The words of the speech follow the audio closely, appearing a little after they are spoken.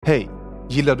Hej!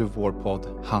 Gillar du vår podd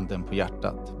Handen på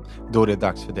hjärtat? Då är det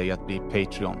dags för dig att bli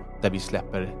Patreon, där vi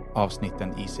släpper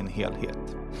avsnitten i sin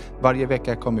helhet. Varje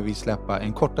vecka kommer vi släppa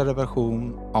en kortare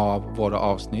version av våra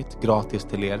avsnitt gratis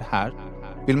till er här.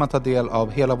 Vill man ta del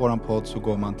av hela våran podd så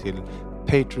går man till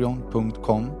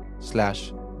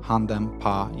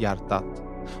patreon.com/handenpahjärtat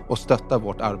och stöttar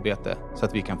vårt arbete så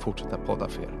att vi kan fortsätta podda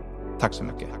för er. Tack så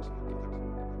mycket!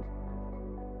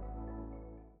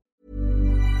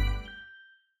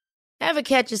 Ever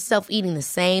catch yourself eating the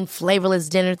same flavorless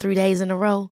dinner 3 days in a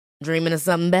row? Dreaming of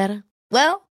something better?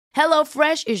 Well,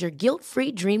 HelloFresh is your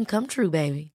guilt-free dream come true,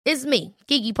 baby. It's me,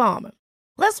 Keke Palmer.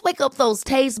 Let's wake up those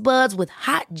taste buds with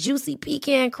hot, juicy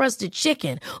pecan-crusted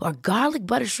chicken or garlic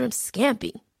butter shrimp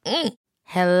scampi.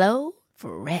 Hello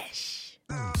Fresh.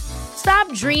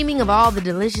 Stop dreaming of all the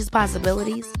delicious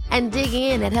possibilities and dig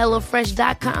in at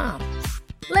HelloFresh.com.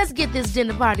 Let's get this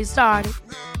dinner party started.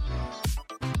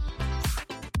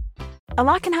 A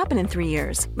lot can happen in 3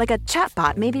 years, like a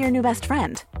chatbot may be your new best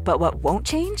friend. But what won't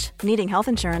change? Needing health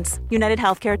insurance. United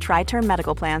Healthcare Tri-Term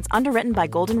Medical Plans, underwritten by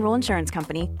Golden Rule Insurance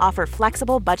Company, offer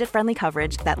flexible, budget-friendly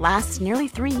coverage that lasts nearly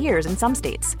 3 years in some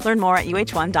states. Learn more at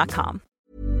uh1.com.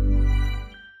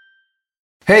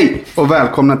 Hej och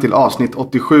välkomna till avsnitt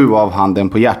 87 av Handen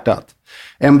på hjärtat.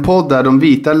 En podd där de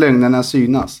vita lögnerna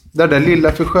synas. Där det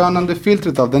lilla förskönande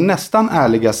filtret av den nästan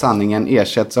ärliga sanningen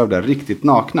ersätts av det riktigt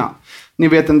nakna. Ni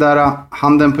vet den där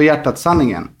Handen på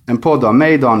hjärtat-sanningen. En podd av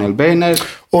mig, Daniel Beiner.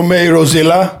 Och mig,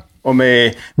 Rosilla. Och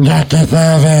mig...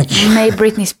 Mig,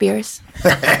 Britney Spears.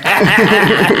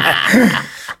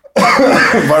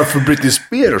 Varför Britney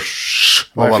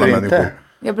Spears? Av alla människor.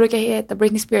 Jag brukar heta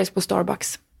Britney Spears på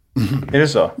Starbucks. Är det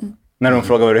så? När de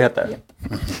frågar vad du heter?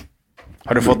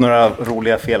 Har du fått några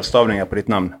roliga felstavningar på ditt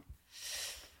namn?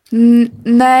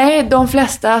 Nej, de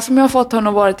flesta som jag har fått har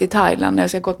nog varit i Thailand när jag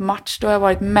ska gå på match. Då har jag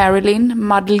varit Marilyn,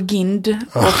 Madelgind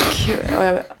och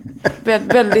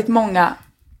väldigt många,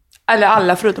 eller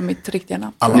alla förutom mitt riktiga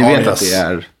namn. Ni vet att det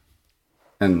är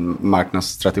en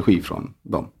marknadsstrategi från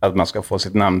dem. Att man ska få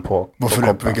sitt namn på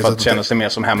koppen för att känna sig mer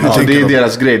som hemma. Alltså, det är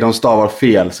deras grej, de stavar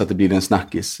fel så att det blir en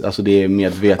snackis. Alltså det är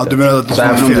medvetet. Ja, du menar att de så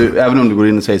även om du går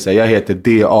in och säger så här, jag heter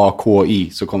D-A-K-I,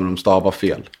 så kommer de stava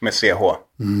fel. Med CH.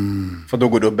 För då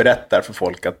går du och berättar för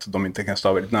folk att de inte kan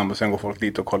stava ditt namn. Och sen går folk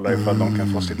dit och kollar ifall de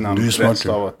kan få sitt namn rätt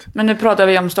stavat. Men nu pratar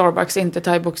vi om Starbucks, inte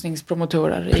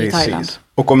thaiboxningspromotorer i Thailand.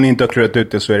 Och om ni inte har klurat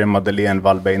ut det så är det Madeleine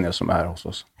Wallbeiner som är här hos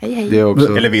oss. Hej, hej. Det är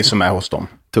också eller vi som är hos dem.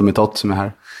 Tummetott som är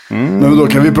här. Men då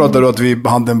kan vi prata då att vi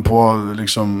handen på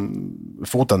liksom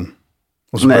foten.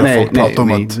 Och så börjar folk prata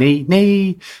om att...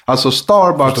 Nej. Alltså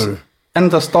Starbucks,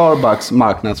 en av Starbucks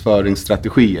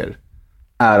marknadsföringsstrategier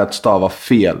är att stava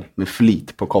fel med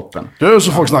flit på koppen. Det är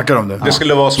så folk snackar om det. Det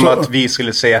skulle vara som att vi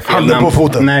skulle säga fel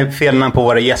namn på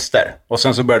våra gäster. Och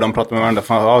sen så börjar de prata med varandra.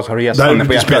 Har du gästen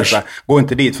på hjärtat? Gå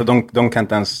inte dit för de kan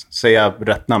inte ens säga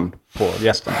rätt namn på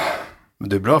gästen. Men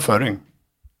det är bra föring.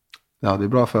 Ja, det är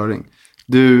bra föring.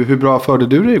 Du, hur bra förde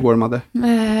du dig igår, Madde?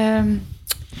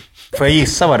 Får jag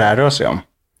gissa vad det här rör sig om?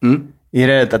 Är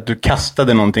det att du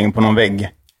kastade någonting på någon vägg?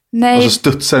 Nej. Och så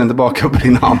studsar den tillbaka på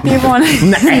din hand.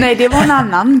 Nej, det var en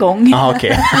annan gång. Aha,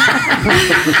 okay.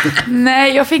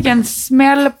 Nej, jag fick en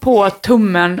smäll på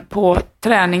tummen på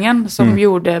träningen som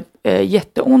gjorde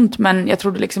jätteont. Men jag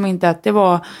trodde liksom inte att det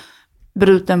var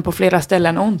bruten på flera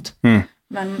ställen ont.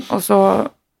 Men, och så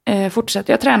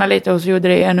fortsatte jag träna lite och så gjorde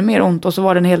det ännu mer ont. Och så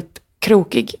var den helt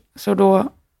krokig. Så då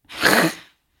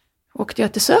åkte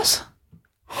jag till SÖS.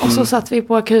 Och så satt vi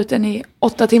på akuten i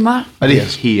 8 timmar. Ja, det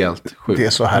är helt sjukt. Det är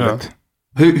så härligt.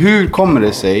 Hur kommer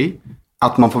det sig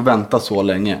att man får vänta så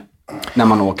länge när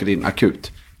man åker in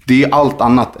akut? Det är allt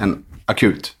annat än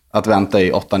akut att vänta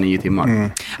i 8-9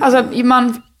 timmar. Alltså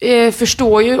man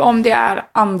förstår ju om det är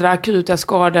andra akuta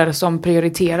skador som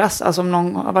prioriteras. Alltså om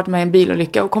någon har varit med i en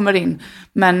bilolycka och kommer in.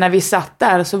 Men när vi satt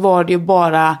där så var det ju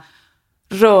bara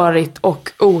rörigt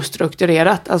och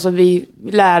ostrukturerat. Alltså vi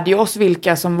lärde ju oss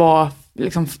vilka som var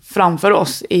liksom framför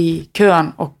oss i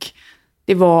kön och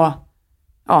det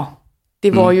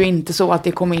var ju inte så att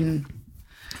det kom in.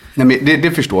 Nej, men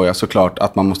det förstår jag såklart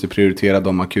att man måste prioritera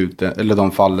de akuta eller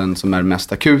de fallen som är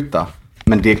mest akuta,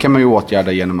 men det kan man ju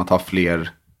åtgärda genom att ha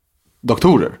fler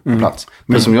doktorer på plats.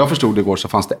 Men som jag förstod det igår så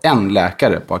fanns det en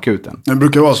läkare på akuten. Det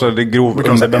brukar vara så. Det grov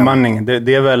bemanning,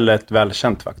 det är väl ett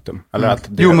välkänt faktum. Eller att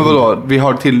det men vadå? Vi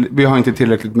har inte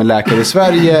tillräckligt med läkare i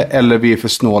Sverige eller vi är för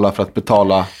snåla för att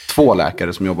betala 2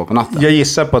 läkare som jobbar på natten. Jag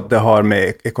gissar på att det har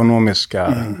med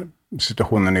ekonomiska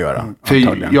situationen att göra. För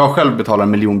jag själv betalar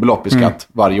miljonbelopp i skatt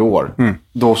varje år.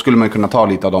 Då skulle man kunna ta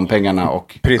lite av de pengarna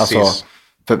och alltså,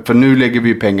 för nu lägger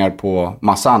vi pengar på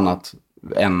massa annat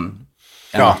än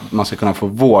att man ska kunna få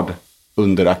vård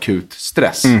under akut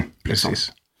stress.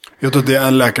 Precis. Jag tror att det är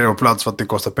en läkare på plats för att det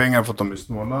kostar pengar för att de är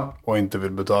snåla och inte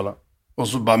vill betala. Och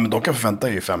så bara, men de kan förvänta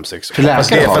i 5-6.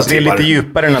 Fast det är lite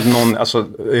djupare än att någon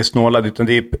är snålad, utan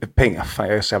det är pengar. Fan,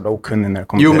 jag är så jävla okunnig när det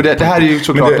kommer till... Jo, men det här är ju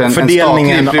såklart en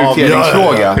statlig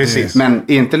prioriteringsfråga. Men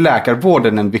är inte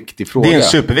läkarvården en viktig fråga? Det är en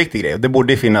superviktig grej. Det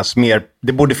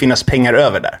borde finnas pengar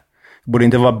över där. Det borde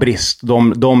inte vara brist.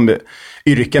 De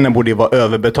yrkena borde vara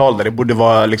överbetalda. Det borde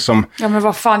vara liksom... Ja, men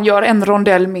vad fan, gör en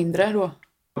rondell mindre då?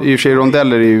 I och för sig,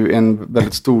 rondeller är ju en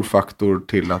väldigt stor faktor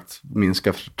till att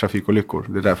minska trafikolyckor.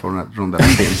 Det är därför rondellen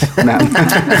finns. Men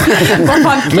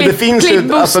det finns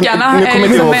klippbuskarna är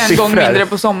liksom en gång mindre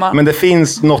på sommaren. Men det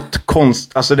finns något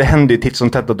konst... Alltså det händer ju titt som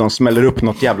tätt att de smäller upp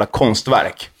något jävla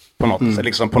konstverk på något,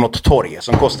 liksom på något torg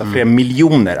som kostar flera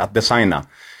miljoner att designa.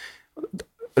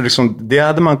 Liksom, det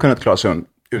hade man kunnat klara sig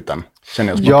utan,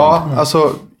 känner jag spontant. Ja,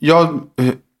 alltså jag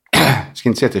ska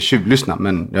inte säga att jag tjuvlyssnar,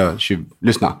 men jag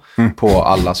tjuvlyssnar på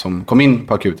alla som kom in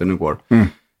på akuten igår.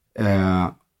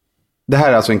 Det här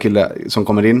är alltså en kille som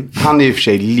kommer in. Han är i och för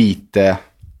sig lite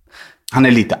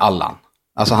Allan.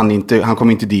 Alltså han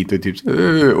kommer inte dit och är, typ,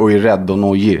 och är rädd och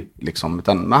nojig liksom,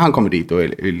 men han kommer dit och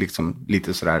är liksom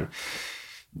lite sådär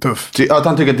tuff. Att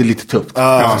han tycker att det är lite tufft.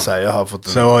 Så jag har fått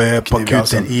så jag är på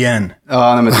akuten igen.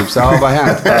 Ja, nej, men typ så vad har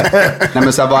hänt? Nej,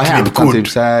 men så vad har hänt? Han typ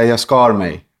så jag skar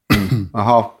mig.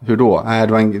 Jaha, hur då?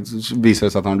 Det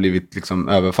visade sig att han blivit liksom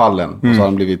överfallen. Och så har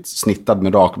han blivit snittad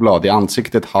med rakblad i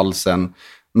ansiktet, halsen,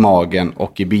 magen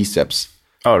och i biceps.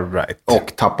 All right.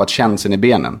 Och tappat känseln i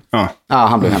benen.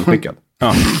 Han blev hemskickad.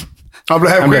 Han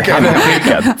blev hemskickad.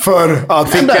 För att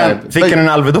fick han en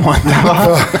Alvedon?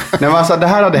 Nej, alltså, det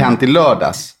här hade hänt i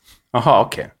lördags. Jaha,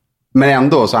 okej. Men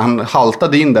ändå, så han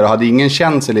haltade in där och hade ingen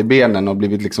känsel i benen och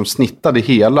blivit liksom snittad i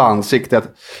hela ansiktet.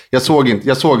 Jag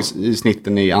såg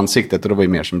snitten i ansiktet och det var ju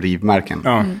mer som rivmärken.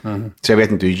 Så jag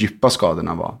vet inte hur djupa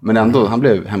skadorna var. Men ändå, han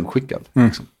blev hemskickad.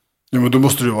 Liksom. Ja, men då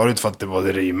måste det varit för att det var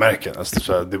det rivmärken. Alltså,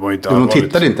 så det var inte de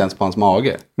tittade inte ens på hans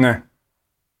mage. Nej.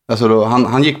 Alltså då,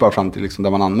 han gick bara fram till liksom,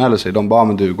 där man anmälde sig. De bara,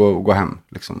 men du, gå hem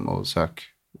liksom, och sök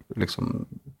liksom,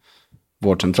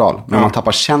 vårdcentral. Men om man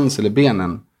tappar känsel i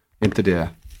benen, är inte det...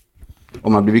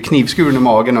 Om man blivit knivskuren i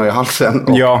magen och i halsen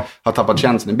och har tappat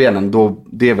känslan i benen, då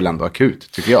det är väl ändå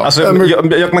akut, tycker jag. Alltså,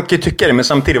 man kan ju tycka det, men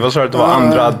samtidigt, vad sa du att det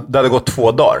var det hade gått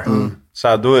 2 dagar. Så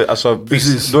här, då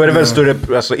är det väl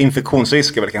större, alltså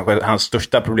infektionsrisk är väl kanske hans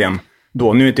största problem.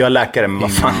 Nu är inte jag läkare, men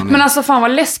vad fan. Men alltså fan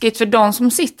vad läskigt för de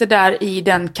som sitter där i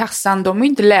den kassan, de är ju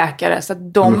inte läkare, så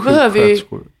att de behöver ju...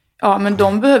 Ja, men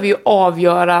de behöver ju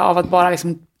avgöra av att bara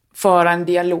liksom föra en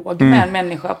dialog med en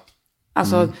människa.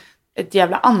 Alltså... ett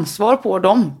jävla ansvar på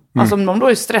dem. Alltså om de då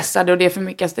är stressade och det är för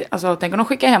mycket... Alltså tänk om de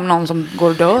skickar hem någon som går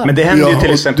och dör. Men det händer ju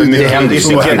till exempel mycket. I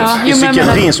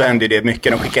psykiatrin så händer det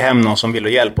mycket. De skickar hem någon som vill ha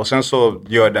hjälp och sen så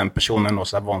gör den personen något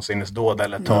så här vansinnesdåd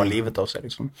eller tar livet av sig.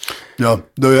 Liksom. Ja,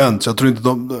 det har ju hänt. Så jag tror inte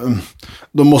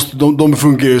de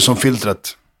fungerar ju som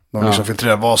filtret. De liksom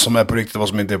filtrerar vad som är på riktigt och vad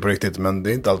som inte är på riktigt. Men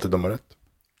det är inte alltid de har rätt.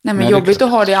 Nej, men jobbigt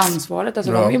att ha det ansvaret.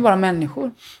 Alltså de är ju bara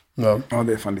människor. Ja,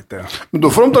 det är fan lite... Men då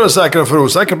får de ta det säkra för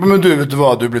osäkra. Men du, vet du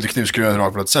vad? Du blir lite knivskuren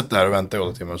rakt för att sätta här och vänta i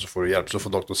 8 timmar så får du hjälp. Så får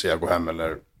doktorn säga gå hem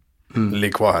eller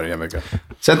ligg kvar här i en vecka.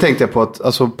 Sen tänkte jag på att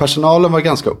alltså, personalen var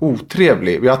ganska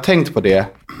otrevlig. Jag har tänkt på det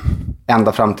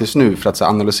ända fram tills nu för att så,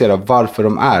 analysera varför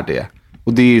de är det.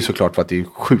 Och det är ju såklart för att det är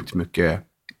sjukt mycket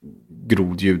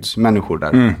grodljudsmänniskor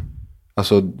där.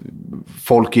 Alltså,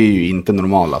 folk är ju inte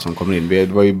normala som kommer in. Det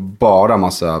var ju bara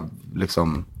massa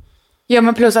liksom... Ja,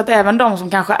 men plus att även de som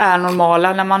kanske är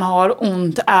normala när man har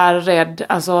ont, är rädd,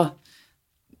 alltså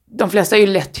de flesta är ju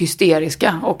lätt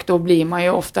hysteriska och då blir man ju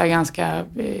ofta ganska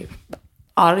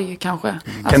arg kanske.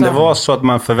 Kan det vara så att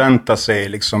man förväntar sig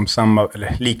liksom samma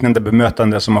eller liknande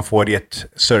bemötande som man får i ett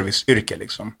serviceyrke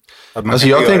liksom? Att man alltså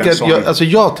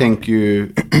jag tänker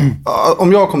ju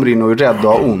om jag kommer in och är rädd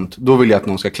och har ont, då vill jag att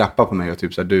någon ska klappa på mig och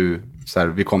typ så här, du, så här,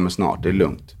 vi kommer snart, det är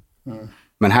lugnt.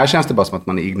 Men här känns det bara som att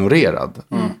man är ignorerad.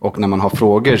 Och när man har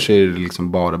frågor så är det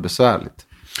liksom bara besvärligt.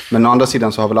 Men å andra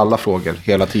sidan så har väl alla frågor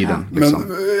hela tiden. Ja. Liksom.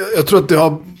 Men jag tror att det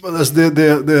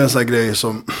är en sån här grej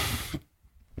som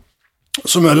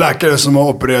en läkare som har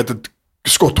opererat ett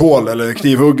skotthål eller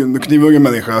knivhuggen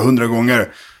människa 100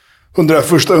 gånger.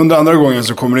 100 gången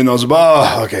så kommer det in och så bara,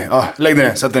 lägg dig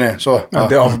ner, sätt dig ner. Så,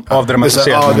 det är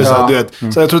avdramatiserat.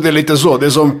 Så jag tror att det är lite så. Det är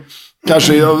som...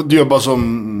 Kanske jag jobbar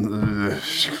som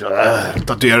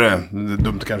tatuerare.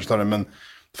 Dumt kanske ta det, men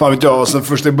fan vet jag. Och sen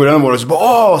först i början var det så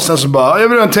bara, sen så bara, jag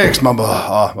vill ha en text. Man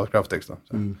bara, vad ska jag för text då?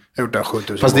 Jag har gjort den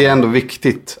 7000. Fast det är ändå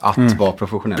viktigt att vara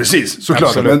professionell. Precis, såklart.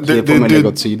 Absolut. Men det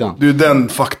är den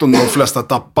faktorn de flesta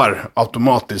tappar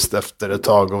automatiskt efter ett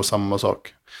tag och samma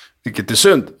sak. Vilket är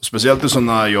synd. Speciellt i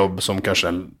sådana jobb som kanske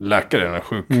en läkare eller en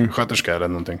sjuksköterska eller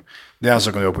någonting. Det är en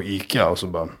som kan jobba på ICA och så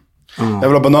bara... Jag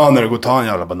vill ha bananer, gå och ta en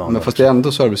jävla banan. Men fast det är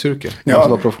ändå serviceyrke. Man måste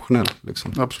vara professionell.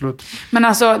 Liksom. Absolut. Men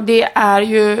alltså, det är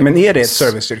ju... Men är det ett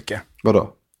serviceyrke? Vadå?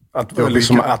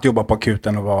 Att jobba på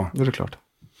akuten och vara... Det är klart.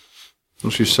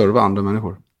 De ska ju serva andra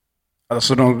människor.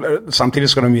 Alltså samtidigt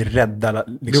ska de ju rädda...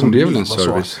 Liksom, jo, det är väl en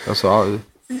service. Alltså,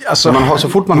 så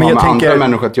fort man har med andra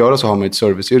människor att göra så har man ett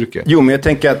serviceyrke. Jo, men jag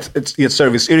tänker att i ett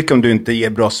serviceyrke, om du inte ger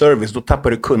bra service, då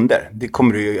tappar du kunder. Det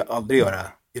kommer du ju aldrig göra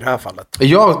i det här fallet.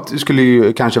 Jag skulle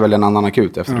ju kanske välja en annan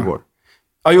akut efter det går.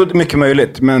 Ja, jo, det är mycket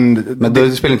möjligt. Men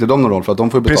det spelar inte de någon roll för att de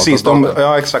får betalt. Precis,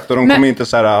 ja exakt. Och de kommer inte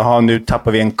så här, nu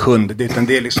tappar vi en kund. Utan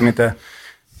det är liksom inte...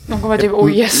 De kommer typ,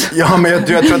 yes. Ja, men jag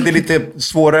tror att det är lite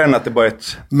svårare än att det bara är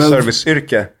ett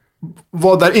serviceyrke.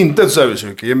 Vad är inte ett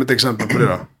serviceyrke? Ge mig ett exempel på det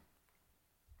då.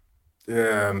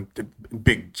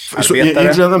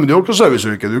 Byggarbetare. Men det är också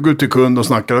serviceyrke. Du går ut till kund och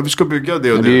snackar att vi ska bygga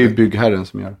det och det. Det är ju byggherren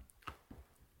som gör.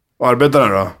 Och arbetarna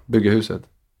då? Bygger huset.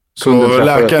 Så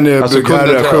läkaren är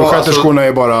byggherre, sjuksköterskorna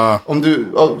är bara... Om du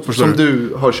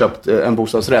har köpt en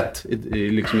bostadsrätt i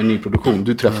liksom en nyproduktion,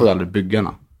 du träffar aldrig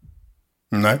byggarna.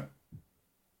 Nej.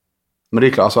 Men det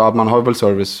är klart, alltså, att man har väl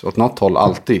service åt något håll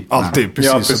alltid. Alltid,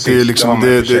 precis. Ja, precis. Det är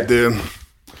liksom,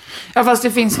 Ja, fast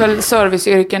det finns väl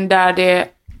serviceyrken där det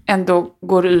ändå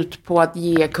går ut på att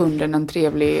ge kunden en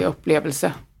trevlig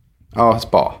upplevelse. Ja,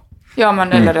 spa. Ja,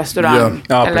 men eller restaurang.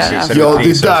 Ja, eller, precis. alltså, Ja,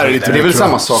 det där är lite... Det är väl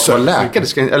samma sak som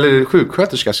läkare eller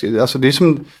sjuksköterska. Alltså det är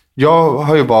som... Jag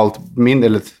har ju valt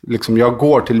jag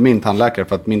går till min tandläkare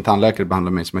för att min tandläkare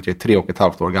behandlar mig som att jag är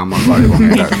 3,5 år gammal varje gång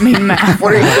jag är där. Min med.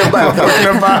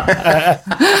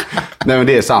 Nej, men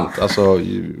det är sant. Alltså,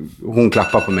 hon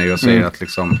klappar på mig och säger att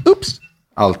liksom...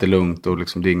 Allt är lugnt och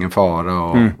liksom, det är ingen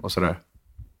fara och sådär.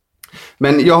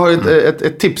 Men jag har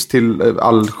ett tips till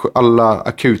alla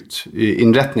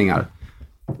akutinrättningar.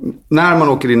 När man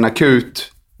åker in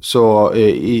akut så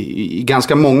i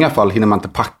ganska många fall hinner man inte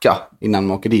packa innan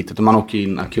man åker dit. Utan man åker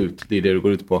in akut, det är det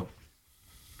går ut på.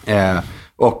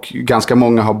 Och ganska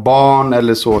många har barn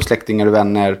eller så, släktingar och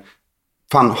vänner.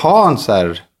 Fan, ha en så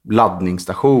här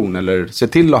laddningsstation eller se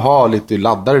till att ha lite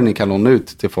laddare ni kan låna ut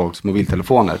till folks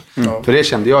mobiltelefoner. För det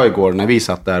kände jag igår när vi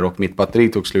satt där och mitt batteri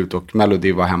tog slut och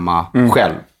Melody var hemma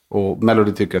själv. Och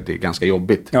Melody tycker att det är ganska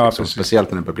jobbigt. Ja, liksom,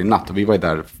 speciellt när det börjar bli natt. Och vi var ju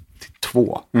där till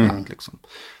 2. Liksom.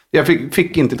 Jag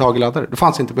fick inte tag i laddare. Det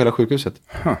fanns inte på hela sjukhuset.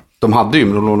 De hade ju,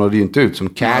 men de lånade ju inte ut som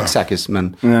säkert.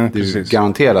 Men det är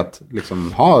garanterat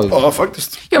liksom, Ja,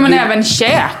 faktiskt. Ja, men även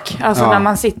käk. Alltså när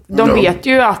man sitter... De vet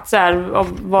ju att så här,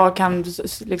 vad kan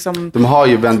liksom... De har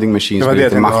ju vending machines med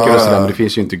lite mackor och sådär. Men det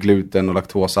finns ju inte gluten och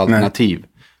laktosalternativ.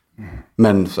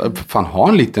 Men fan, ha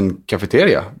en liten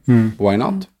kafeteria. Why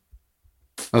not?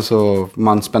 Alltså,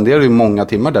 man spenderar ju många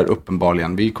timmar där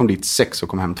uppenbarligen. Vi kom dit 6 och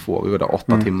kom hem 2. Vi var där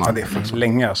 8 timmar. Ja, det är faktiskt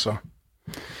länge alltså.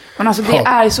 Men alltså det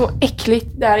är så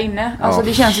äckligt där inne. Alltså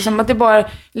det känns ju som att det bara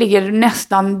ligger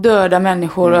nästan döda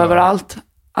människor överallt.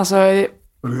 Alltså...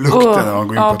 Lukten när man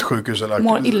går in på ett sjukhus eller...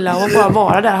 Mår illa och bara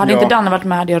vara där. Hade inte Danne varit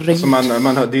med hade jag ringt. Så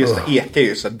man hör, det är just ekar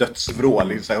ju så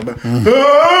dödsvrål. Så här,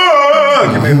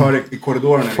 kan man ju höra i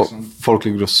korridorerna liksom. Folk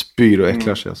ligger och spyr och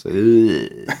äcklar sig. Alltså.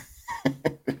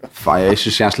 Fan, jag är så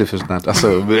känslig för sånt här.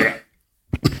 Alltså,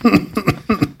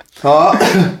 ja.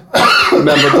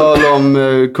 Men på tal om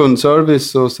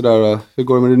kundservice och sådär. Hur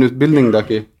går det med din utbildning,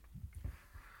 Daki?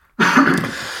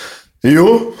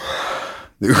 Jo,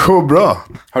 det går bra.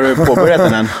 Har du påbörjat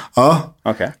den än? Ja,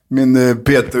 okay. Min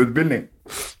PT-utbildning.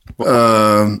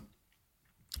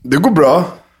 Det går bra.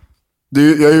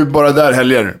 Jag är ju bara där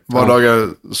helger. Vardagar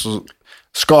så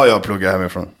ska jag plugga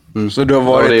hemifrån. Så du har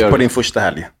varit på din första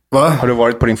helg? Va? Har du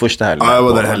varit på din första helg? Ja, jag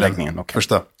var där helgen. Okay.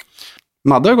 Första.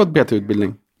 Madde har gått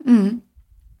PT-utbildning.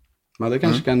 Madde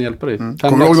kanske kan hjälpa dig.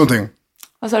 Kommer du ihåg någonting?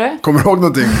 Vad sa du? Kommer du ihåg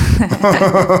någonting?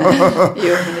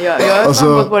 Jo, men jag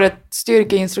har gått både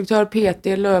styrkeinstruktör, PT,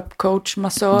 löpcoach,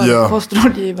 massör,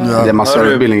 kostrådgivare. Ja. Den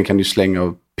massörutbildningen kan du slänga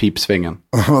av pipsvängen.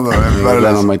 Den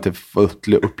har man inte fått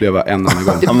uppleva en annan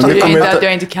gång. Det betyder inte att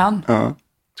jag inte kan. Ja.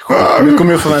 Nu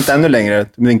kommer du få vänta ännu längre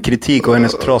med en kritik och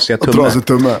hennes trasiga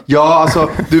tumme. Ja, alltså,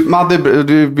 Madde,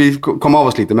 vi kom av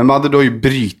oss lite, men Madde, du har ju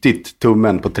brytit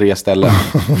tummen på 3 ställen.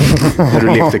 När du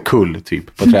lekte kull,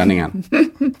 typ, på träningen.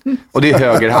 Och det är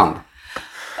höger hand.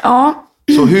 Ja.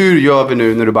 Så hur gör vi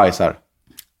nu när du bajsar?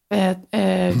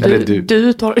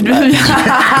 Du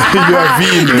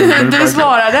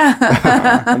svarade.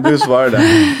 Du svarade.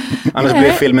 Annars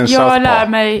blir filmen South Park. Jag lär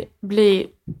mig bli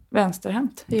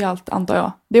vänsterhänt i allt, antar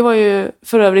jag. Det var ju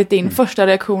för övrigt din första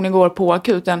reaktion igår på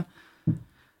akuten.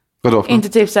 Vadå för? Inte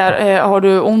typ så här, har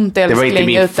du ont älskling? Det var inte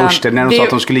min utan första, när de sa att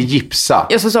de skulle gipsa.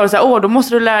 Ja, så sa du så här, då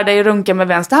måste du lära dig runka med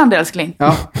vänster hand älskling.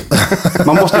 Ja.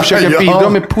 Man måste försöka bidra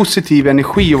med positiv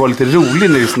energi och vara lite rolig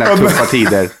när det är såna här tuffa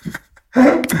tider.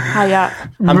 Haja.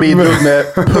 Han bidrog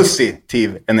med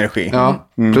positiv energi. Ja,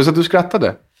 plus att du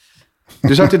skrattade.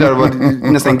 Du satt ju där och var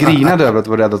nästan grinade över att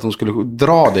du var rädd att de skulle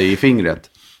dra dig i fingret.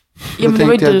 Ja, men det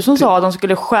var ju du som sa att de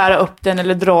skulle skära upp den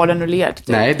eller dra den ur led. Typ.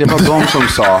 Nej, det var de som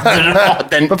sa.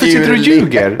 Varför sitter du och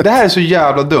ljuger? Det här är så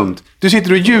jävla dumt. Du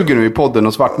sitter och ljuger nu i podden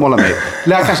och svartmålar mig.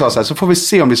 Läkaren sa så här, så får vi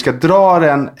se om vi ska dra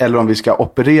den eller om vi ska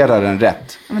operera den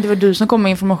rätt. Ja, men det var du som kom med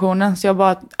informationen, så jag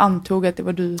bara antog att det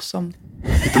var du som...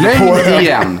 Lögn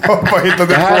igen.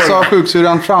 Det här sa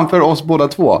sjuksyrran framför oss båda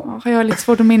två. Ja, jag har lite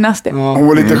svårt att minnas det. Ja. Hon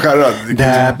var lite skärrad.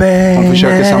 Han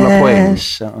försöker samla poäng.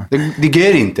 Det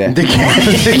går inte.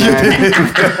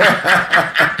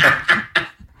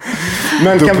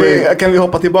 Men kan vi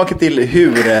hoppa tillbaka till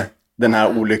hur den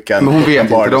här olyckan... Men hon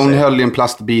vet inte. Hon höll i en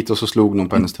plastbit och så slog någon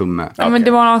på hennes tumme. Ja, men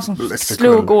det var någon som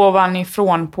slog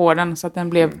ovanifrån på den så att den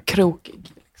blev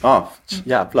krokig. Ja,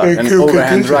 jävlar. En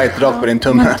overhand right rakt på din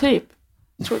tumme. Men typ.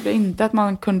 Jag trodde inte att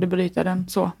man kunde bryta den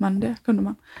så, men det kunde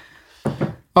man.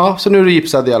 Ja, så nu är du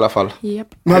gipsad i alla fall. Yep.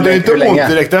 Men hade du inte ont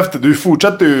direkt efter? Du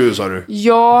fortsatte ju, sa du.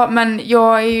 Ja, men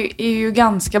jag är ju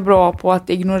ganska bra på att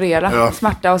ignorera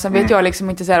smärta. Och sen vet jag liksom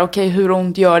inte så här, okej, hur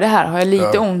ont gör det här? Har jag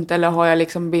lite ont eller har jag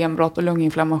liksom benbrott och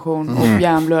lunginflammation och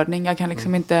hjärnblödning? Jag kan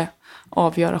liksom inte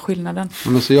avgöra skillnaden.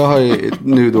 Men så jag har ju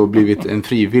nu då blivit en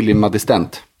frivillig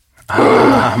madistent.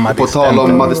 På tal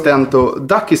om madistent och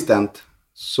Ducky-stent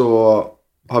så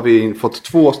har vi fått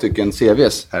 2 stycken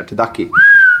CVs här till Ducky.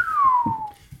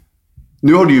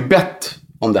 Nu har du ju bett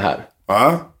om det här.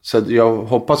 Ja. Så jag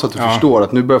hoppas att du förstår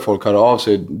att nu börjar folk höra av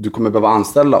sig. Du kommer behöva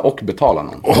anställa och betala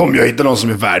någon. Och om jag hittar någon som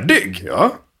är värdig,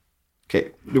 Okej,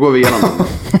 då går vi igenom dem.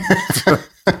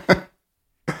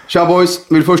 Tja boys,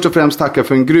 vill först och främst tacka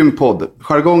för en grym podd.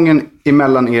 Jargongen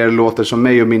emellan er låter som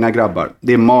mig och mina grabbar.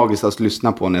 Det är magiskt att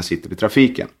lyssna på när jag sitter i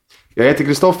trafiken. Jag heter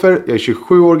Kristoffer, jag är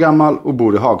 27 år gammal och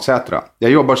bor i Hagsätra.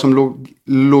 Jag jobbar som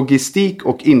logistik-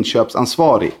 och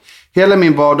inköpsansvarig. Hela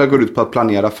min vardag går ut på att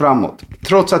planera framåt.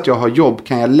 Trots att jag har jobb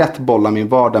kan jag lätt bolla min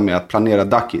vardag med att planera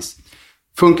Duckys.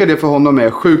 Funkar det för honom är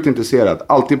jag sjukt intresserad,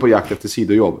 alltid på jakt efter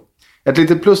sidojobb. Ett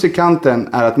litet plus i kanten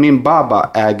är att min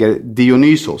baba äger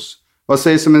Dionysos. Vad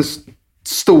sägs om en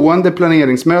stående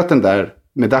planeringsmöten där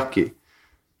med Ducky?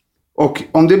 Och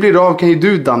om det blir av kan ju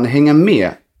du, Dan, hänga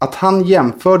med. Att han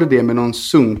jämförde det med någon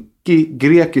sunkig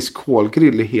grekisk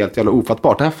kolgrill är helt jävla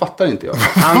ofattbart. Det här fattar inte jag.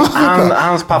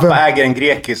 Hans pappa äger en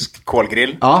grekisk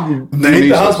kolgrill. Ja, Nej,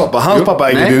 inte hans pappa. Hans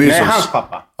pappa äger Dionysos. Nej, hans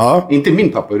pappa. Ja. Inte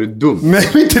min pappa, är du dum? Nej,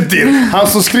 inte din. Han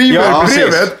som skriver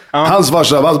brevet. Ja. Hans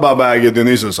farsa, hans pappa äger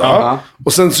Dionysos. Ja.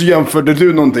 Och sen så jämförde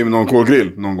du någonting med någon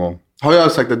kolgrill någon gång. Har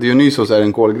jag sagt att Dionysos är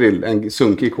en kolgrill? En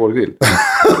sunkig kolgrill?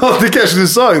 Det kanske du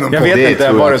sa inom Jag vet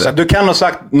inte vad du sa. Du kan ha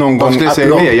sagt någon gång... Vad skulle jag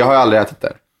säga det? Jag har aldrig ätit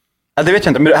där. Ja, det vet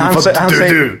jag inte. Men han säger...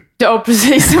 Du. Ja,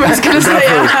 precis som jag skulle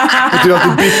säga. Du är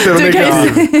alltid bitter och Du kan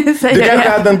negativ. ju säga Du kanske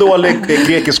det. hade en dålig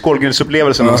grekisk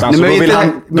kolgrillsupplevelse någonstans. Nej, men så då vill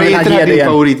han det här ge dig din en...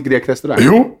 favoritgrekrestaurang?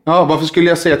 Jo. Ja, varför skulle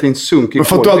jag säga att det är en sunkig Men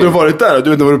för att du kolgrill? aldrig varit där, du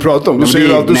vet inte vad du pratar om. Du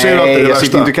säger alltid det är Nej, det jag sitter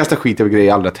värsta. inte och kastar skit över grejer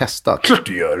jag aldrig har testat. Klart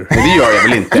du gör. Men det gör jag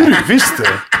väl inte? Visst det.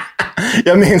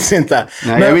 Jag minns inte. Nej,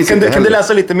 men jag minns kan inte du heller.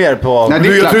 läsa lite mer på... Nej, det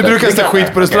är Jag klart trodde du det. kastade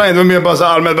skit på restaurangen. Det var mer bara så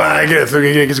allmänt.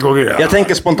 Grekisk kolgrill. Jag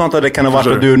tänker spontant att det kan ha varit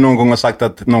att du någon gång har sagt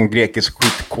att någon grekisk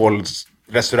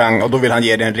skitkålsrestaurang och då vill han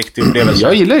ge dig en riktig upplevelse.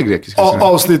 Jag gillar ju grekisk restaurang.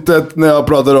 Avsnittet när jag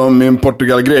pratade om min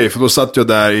Portugal-grej, för då satt jag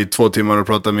där i 2 timmar och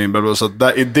pratade med min bror. Så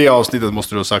där, i det avsnittet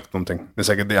måste du ha sagt någonting. Det är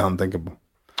säkert det han tänker på.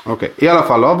 Okej, i alla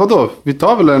fall, ja, vadå? Vi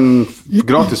tar väl en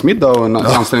gratis middag och en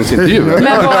anställningsintervju.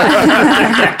 Men vad...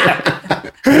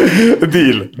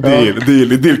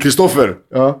 Deal. Kristoffer.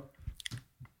 Ja.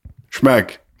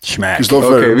 Schmack. Schmack.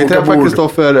 Kristoffer. Okej, vi träffar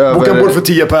Kristoffer över... Boka bord för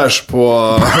 10 pers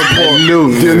på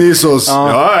Lugn. Dionysos.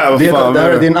 Ja, vad fan. Det här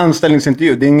är din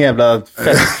anställningsintervju. Det är ingen jävla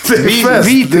fest.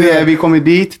 Vi kommer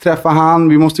dit, träffar han.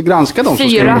 Vi måste granska dem som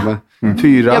ska 4. jobba.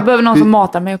 4. Jag behöver någon som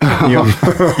matar mig också. Ja.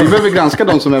 Vi behöver granska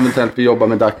dem som eventuellt vill jobba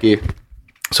med Ducky.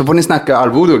 Så får ni snacka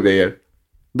arvode och grejer.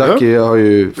 Ducky har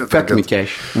ju fett med cash.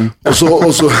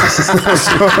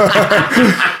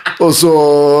 Och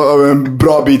så en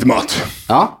bra bit mat.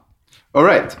 Ja, all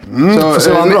right. Får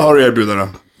se vad andra har att erbjuda då.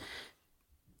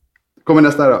 Kommer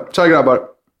nästa här då. Tja grabbar.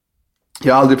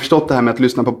 Jag har aldrig förstått det här med att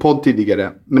lyssna på podd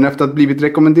tidigare. Men efter att blivit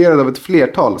rekommenderad av ett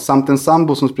flertal samt en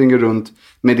sambo som springer runt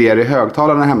med er i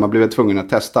högtalarna hemma blev jag tvungen att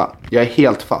testa. Jag är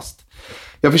helt fast.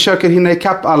 Jag försöker hinna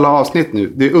ikapp alla avsnitt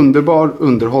nu. Det är underbar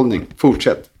underhållning.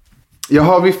 Fortsätt. Jag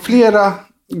har vid flera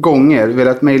gånger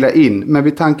velat mejla in, men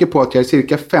vid tanke på att jag är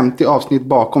cirka 50 avsnitt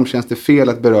bakom känns det fel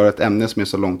att beröra ett ämne som är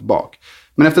så långt bak.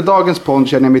 Men efter dagens podd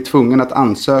känner jag mig tvungen att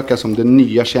ansöka som den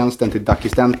nya tjänsten till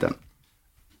Dackistenten.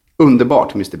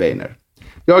 Underbart, Mr. Beiner.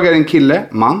 Jag är en kille,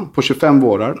 man, på 25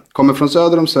 vårar. Kommer från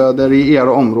söder om Söder i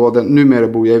era områden. Numera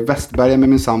bor jag i Västberga med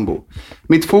min sambo.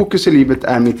 Mitt fokus i livet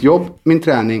är mitt jobb, min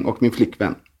träning och min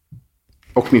flickvän.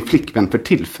 Och min flickvän för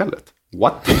tillfället.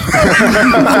 What?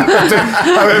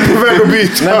 Jag är på väg att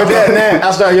byta. Nej,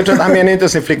 alltså, jag tror att han menar inte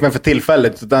sin flickvän för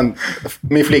tillfället, utan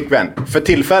min flickvän. För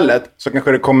tillfället så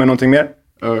kanske det kommer någonting mer.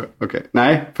 Okej.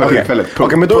 Nej, för tillfället.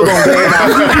 Okej, men då är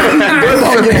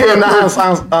de grejerna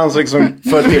hans liksom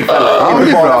för tillfället. Ja,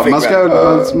 det är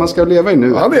bra. Man ska leva i nu.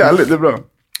 Ja, det är ärligt. Det är bra.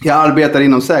 Jag arbetar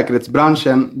inom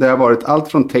säkerhetsbranschen där jag har varit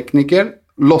allt från tekniker,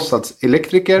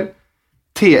 låtsaselektriker,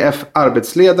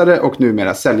 TF-arbetsledare och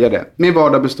numera säljare. Min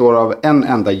vardag består av en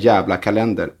enda jävla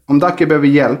kalender. Om Dacke behöver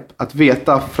hjälp att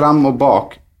veta fram och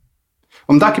bak.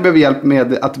 Om Dacke behöver hjälp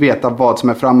med att veta vad som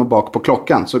är fram och bak på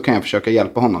klockan så kan jag försöka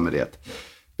hjälpa honom med det.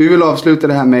 Vi vill avsluta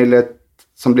det här mejlet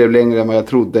som blev längre än vad jag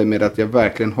trodde med att jag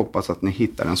verkligen hoppas att ni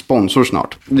hittar en sponsor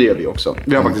snart. Det gör vi också.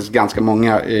 Vi har faktiskt ganska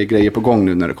många grejer på gång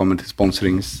nu när det kommer till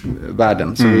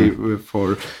sponsringsvärlden. Så vi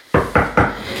får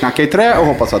knacka i trä och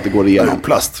hoppas att det går igenom.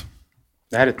 Plast.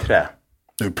 Det här är trä.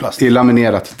 Det är plast. Till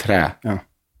laminerat trä. Ja.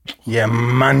 Yeah,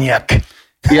 maniac.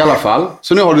 I alla fall.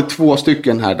 Så nu har du 2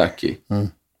 stycken här, Dacke.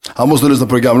 Han måste lyssna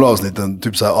på det gamla avsnitten.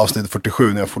 Typ så här avsnitt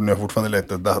 47 när jag fortfarande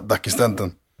letar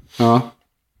Dackistenten. Ja.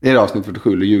 Är det avsnitt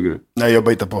 47 eller ljuger du? Nej, jag bara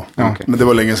hittar på. Ja. Men det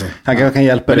var länge sedan. Han kan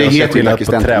hjälpa dig. Det heter ju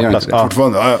Dackistenten.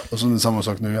 Fortfarande, ja. Och så är det samma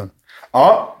sak nu igen.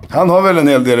 Ja, han har väl en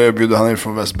hel del erbjudande. Han är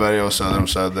från Västberga och söder om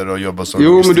Söder och jobbar som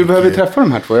Jo, men du behöver träffa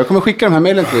de här 2. Jag kommer skicka de här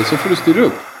mejlen till dig så får du styra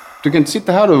upp. Du kan inte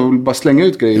sitta här och bara slänga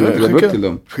ut grejer och leva upp till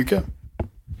dem. Skicka.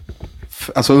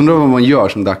 Alltså undrar vad man gör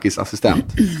som Dackis assistent.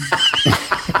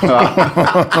 Ja.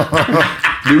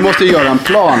 Du måste göra en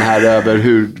plan här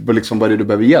över liksom, vad det är du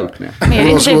behöver hjälp med. Men är det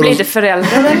inte typ lite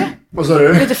förälder eller? Vad sa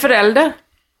du? Lite förälder?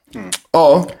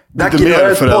 Ja, Dacke, du har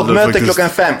ett poddmöte klockan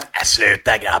 5.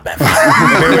 Sluta grabben.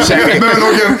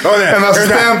 En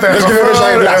assistent. Jag ska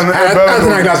översäga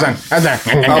den här glassen.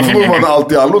 Han får vara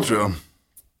allt i allo, tror jag.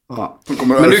 Ja.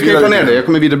 Men du kan ju planera det. Jag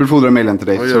kommer vidarebefordra mejlen till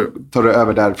dig. Så tar du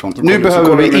över därifrån. Nu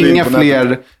behöver vi inga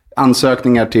fler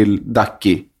ansökningar till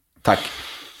Dacke. Tack.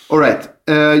 All right.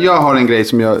 Jag har en grej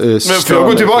som jag... Men får jag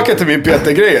gå tillbaka till min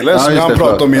PT-grej? Eller? Som han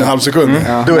pratade om i en halv sekund.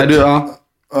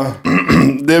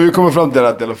 Det vi kommer fram till är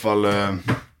att i alla fall...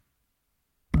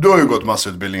 Du har ju gått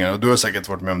massutbildningar och du har säkert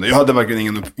varit med om det. Jag hade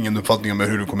verkligen ingen uppfattning om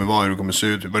hur det kommer vara, hur det kommer se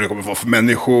ut, vad det kommer vara för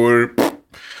människor.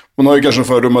 Man har ju kanske en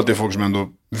fördom att det är folk som ändå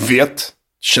vet,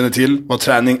 känner till vad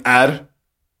träning är.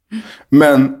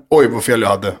 Men, oj vad fel jag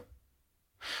hade.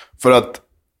 För att...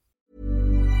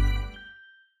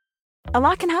 A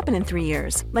lot can happen in 3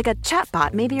 years, like a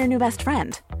chatbot may be your new best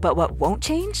friend. But what won't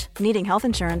change? Needing health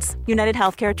insurance. United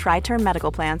Healthcare Tri-Term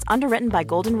Medical Plans, underwritten by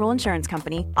Golden Rule Insurance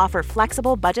Company, offer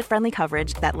flexible, budget-friendly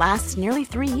coverage that lasts nearly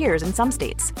 3 years in some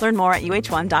states. Learn more at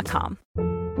uh1.com.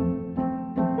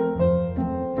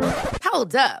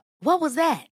 Hold up. What was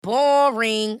that?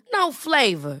 Boring. No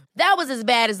flavor. That was as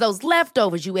bad as those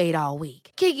leftovers you ate all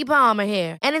week. Keke Palmer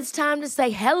here, and it's time to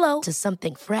say hello to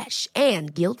something fresh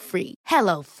and guilt-free.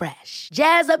 Hello Fresh.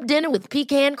 Jazz up dinner with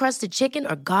pecan-crusted chicken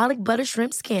or garlic butter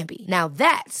shrimp scampi. Now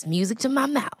that's music to my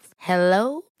mouth.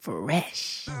 Hello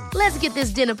Fresh. Let's get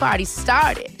this dinner party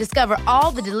started. Discover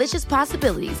all the delicious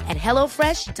possibilities at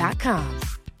hellofresh.com.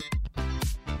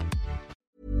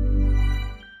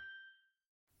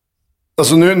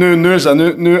 Alltså nu är det så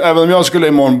här, nu även om jag skulle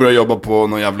imorgon börja jobba på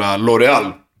någon jävla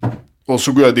L'Oreal och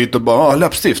så går jag dit och bara,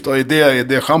 läppstift, är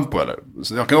det shampoo eller?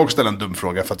 Så jag kan också ställa en dum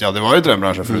fråga för att jag hade varit i den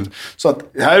branschen förut. Så att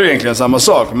här är det egentligen samma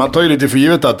sak. Man tar ju lite för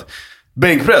givet att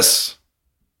bänkpress,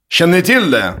 känner ni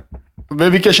till det?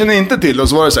 Vilka känner inte till? Och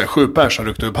så var det så här 7 pers som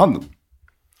ryckte upp handen.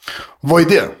 Vad är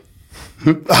det?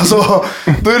 Alltså,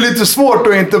 då är det lite svårt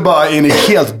att inte bara, är ni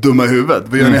helt dumma i huvudet?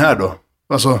 Vad gör ni här då?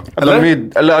 Alltså,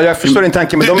 eller jag förstår din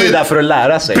tanke, men de är ju där för att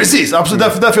lära sig. Precis, absolut.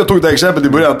 Därför jag tog det exemplet i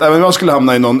början. Att även om jag skulle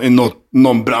hamna i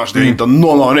någon bransch där jag inte har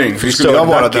någon aning, så skulle jag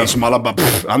vara den som alla bara,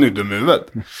 han är ju dum i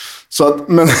huvudet. Så att,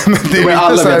 men det är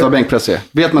alla vet vad bänkpress är.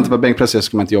 Vet man inte vad bänkpress är så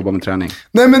ska man inte jobba med träning.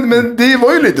 Nej, men det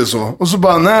var ju lite så. Och så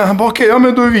bara, nej, han bara, okej, ja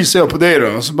men då visar jag på dig då.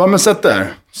 Och så bara, men sätt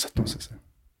där. Sätt dem sig.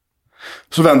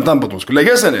 Så väntar han på att de ska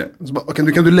lägga sig ner. Och så bara,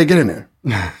 okej, kan du lägga dig ner?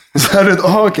 Så här,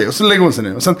 okej. Och så lägger hon sig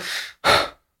ner. Och sen...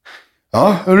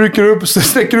 Ja, jag rycker upp,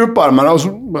 sträcker upp armarna och så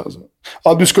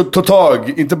Ja, du ska ta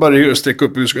tag, inte bara sträcka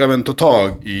upp, du ska även ta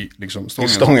tag i liksom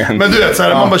stången. Men du vet, så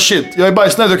här, man bara shit, jag är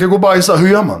bajsnödig, jag kan gå och bajsa, hur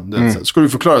gör man? Du vet, så här, ska du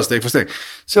förklara steg för steg.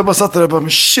 Så jag bara satt där och bara, men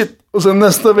shit. Och sen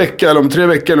nästa vecka, eller om 3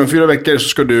 veckor, eller om 4 veckor så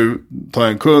ska du ta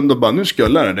en kund och bara, nu ska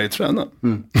jag lära dig träna.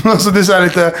 Alltså det är så här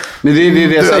lite... Men det är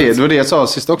det jag säger, det var det jag sa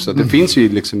sist också. Det finns ju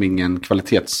liksom ingen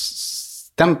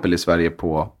kvalitetsstämpel i Sverige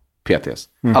på PTS.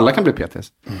 Alla kan bli PTS.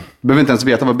 Du behöver inte ens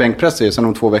veta vad bänkpress är, sen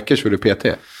om 2 veckor så är du PT.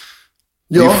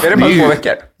 Ja, är det bara 2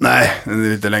 veckor? Nej, det är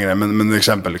lite längre, men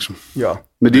exempel liksom. Ja.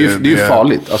 Men det är ju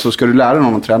farligt. Alltså ska du lära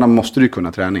någon att träna måste du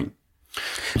kunna träning.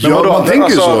 Men ja, man tänker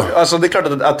så. Alltså det är klart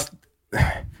att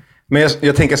men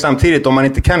jag tänker samtidigt, om man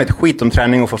inte kan ett skit om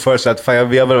träning och får för sig att jag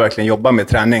vill verkligen jobba med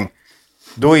träning,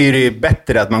 då är det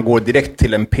bättre att man går direkt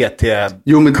till en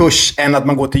PT-kurs än att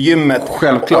man går till gymmet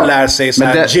och lär sig så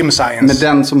här gym science. Men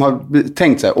den som har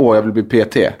tänkt sig, jag vill bli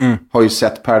PT, har ju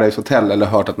sett Paradise Hotel eller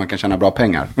hört att man kan tjäna bra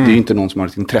pengar. Det är ju inte någon som har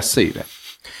ett intresse i det.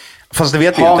 Fast det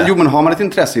vet vi inte. Jo, men har man ett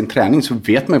intresse i en träning så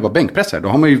vet man ju vad bänkpress är. Då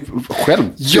har man ju själv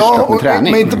sysslat med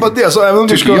träning. Men inte bara det. Så även om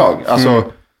tycker jag. Alltså,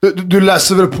 du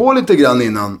läser väl på lite grann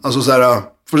innan. Alltså så här,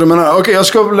 för jag menar, okej, jag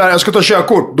ska ta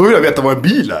körkort. Då vill jag veta vad en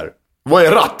bil är. Vad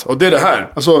är ratt? Och det är det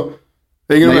här. Alltså,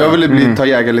 när jag ville ta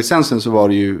jägarlicensen så var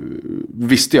det ju,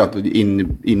 visste jag att det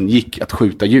ingick att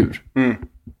skjuta djur.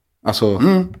 Alltså...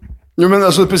 Jo men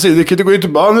alltså precis, det kan inte gå ut och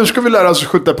bara, nu ska vi lära oss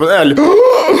skjuta på en älg.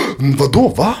 Vadå,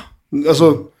 va?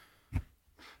 Alltså...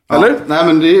 Eller? Ja, nej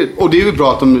men det är ju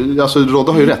bra att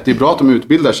Rodda har ju rätt, det är bra att de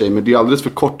utbildar sig, men det är alldeles för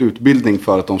kort utbildning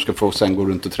för att de ska få sen gå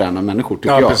runt och träna människor, tycker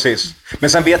jag. Ja, precis. Men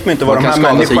sen vet man inte vad de här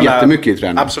människorna... sig jättemycket i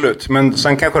träning. Absolut, men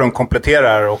sen kanske de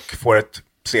kompletterar och får ett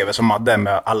CV som Madde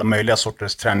med alla möjliga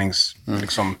sorters tränings...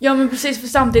 Liksom. Ja, men precis, för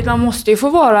samtidigt man måste ju få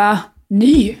vara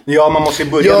ny. Ja, man måste ju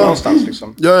börja någonstans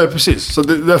liksom. Ja, precis. Så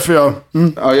det är därför jag...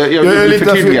 Ja, jag vill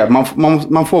förtydliga.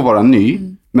 Man får vara ny,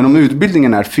 men om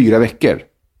utbildningen är 4 veckor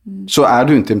så är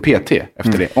du inte en PT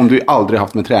efter det. Om du aldrig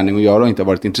haft med träning att göra och inte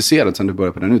varit intresserad sedan du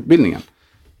började på den utbildningen.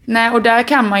 Nej, och där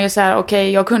kan man ju säga,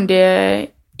 okej, jag kunde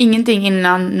ingenting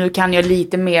innan, nu kan jag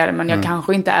lite mer, men jag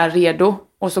kanske inte är redo.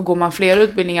 Och så går man fler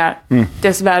utbildningar.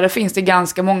 Dessvärre finns det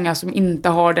ganska många som inte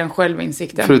har den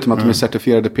självinsikten. Förutom att de är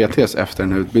certifierade PTs efter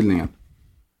den här utbildningen.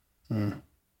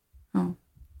 Ja.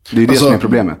 Det är det som är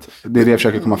problemet. Det är det jag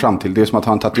försöker komma fram till. Det är som att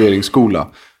ha en tatueringsskola.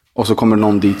 Och så kommer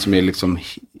någon dit som är liksom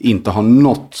inte har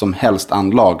något som helst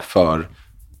anlag för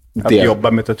att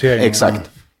jobba med tatuering. Exakt.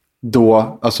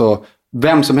 Då, alltså,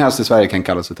 vem som helst i Sverige kan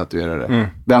kalla sig tatuerare.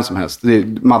 Vem som helst.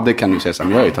 Madde kan ju säga så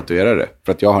här, jag är tatuerare.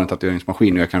 För att jag har en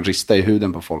tatueringsmaskin och jag kan rista i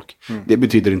huden på folk. Det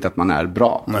betyder inte att man är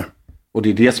bra. Nej. Och det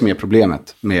är det som är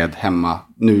problemet med hemma.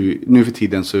 Nu för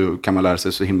tiden så kan man lära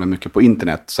sig så himla mycket på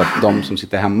internet. Så att de som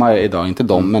sitter hemma idag, inte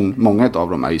de, men många av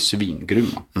dem är ju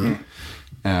svingrymma.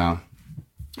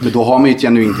 Men då har man ju ett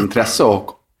genuint intresse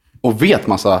och vet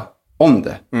massa om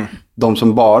det. De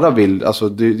som bara vill, alltså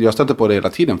jag stöter på det hela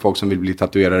tiden, folk som vill bli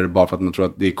tatuerare bara för att man tror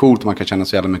att det är coolt och man kan tjäna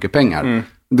så jävla mycket pengar.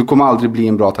 Du kommer aldrig bli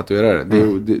en bra tatuerare.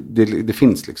 Det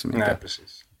finns liksom inte. Nej,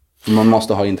 precis. Man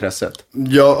måste ha intresset.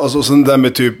 Ja, alltså sen där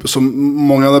med typ, som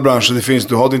många andra branscher, det finns,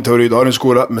 du har din teori, du har din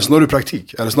skola, men sen har du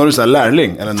praktik. Eller snarare så här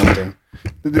lärling eller någonting.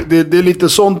 Det är lite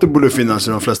sånt det borde finnas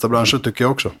i de flesta branscher, tycker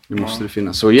jag också. Det måste det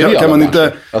finnas. Så är det kan man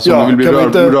inte, alltså om du vill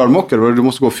bli rörmokare, du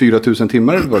måste gå 4000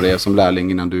 timmar eller vad det är som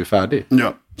lärling innan du är färdig.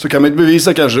 Ja, så kan man inte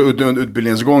bevisa kanske under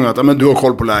utbildningens gång att men, du har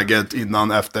koll på läget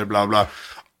innan, efter, bla bla.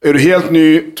 Är du helt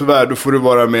ny, tyvärr, då får du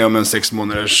vara med om en 6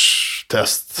 månaders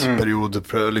testperiod,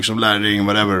 liksom lärling,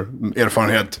 whatever,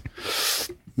 erfarenhet.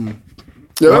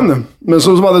 Jag vet inte, men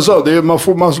som Madde sa,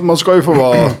 man ska ju få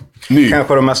vara ny.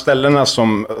 Kanske de här ställena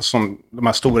som de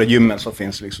här stora gymmen som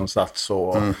finns, liksom Sats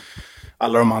och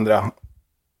alla de andra.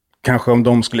 Kanske om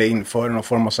de skulle införa någon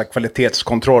form av så här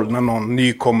kvalitetskontroll när någon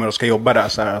ny kommer och ska jobba där.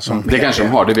 Så här, som det kanske de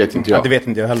har, det vet inte jag. Ja, det vet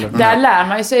inte jag heller. Där lär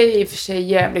man sig i och för sig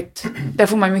jävligt. Där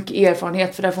får man mycket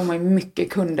erfarenhet, för där får man ju mycket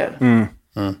kunder.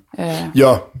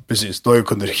 Ja, precis. Då har ju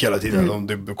kunder hela tiden.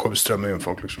 Det kommer strömma in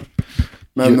folk liksom.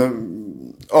 Men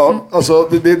ja, alltså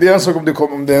det är en sak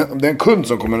om det är en kund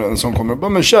som kommer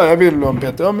men tja, jag vill ha en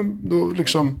PT. Ja, men då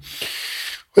liksom...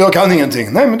 Och jag kan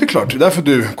ingenting. Nej, men det är klart. Det är därför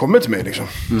du kommer till mig liksom.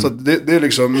 Så det är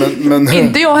liksom... Men...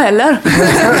 Inte jag heller.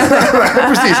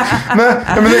 Precis.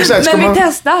 Men exakt. Men vi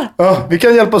testar. Ja, vi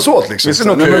kan hjälpas åt liksom. Vi ser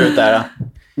nog kul ut där.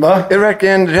 Va? Är du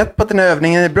verkligen rätt på att den här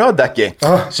övningen är bra, Ducky?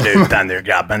 Sluta nu,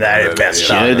 grabben. Det här är bäst.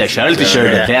 Kör lite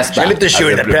shoulderpress bara. Kör lite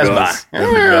shoulderpress bara.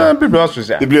 Ja, det blir bra, så att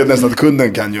säga. Det blir nästan att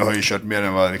kunden har ju kört mer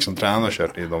än vad liksom tränaren har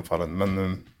kört i de fallen.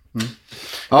 Men...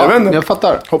 Ja, jag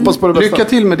fattar. Hoppas på det bästa. Lycka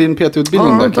till med din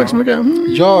PT-utbildning. Ja, tack så mycket.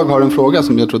 Jag har en fråga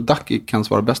som jag tror Ducky kan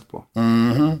svara bäst på.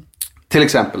 Till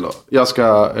exempel då. Jag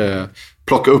ska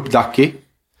plocka upp Ducky.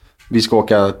 Vi ska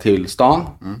åka till stan.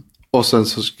 Och sen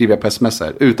så skriver jag på sms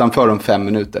här. Utanför om 5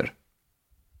 minuter.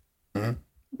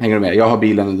 Hänger du med? Jag har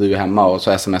bilen och du är hemma. Och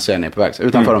så smsar jag ner på väg. Så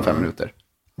utanför om 5 minuter.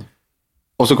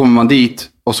 Och så kommer man dit.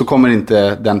 Och så kommer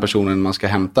inte den personen man ska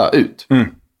hämta ut.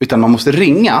 Utan man måste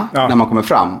ringa när man kommer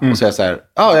fram. Och säga så här.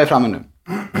 Ja, jag är framme nu.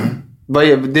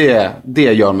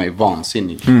 Det gör mig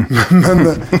vansinnig.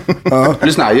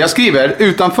 Lyssna, jag skriver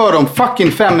utanför om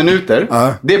fucking 5 minuter.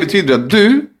 Det betyder att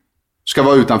du ska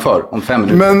vara utanför om 5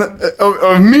 minuter. Men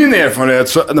av min erfarenhet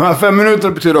så de här 5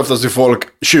 minuter betyder oftast till folk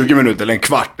 20 minuter eller en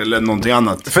kvart eller någonting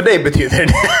annat. För dig betyder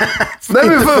det. Nej,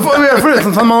 men för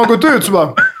erfarenhet, när man har gått ut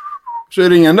så är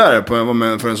det ingen där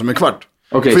för en som är kvart.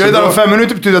 Okay, för jag är där om 5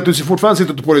 minuter betyder att du fortfarande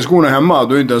sitter på dig skorna hemma.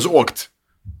 Du har inte ens åkt.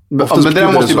 Men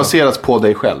det måste ju baseras på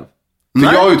dig själv.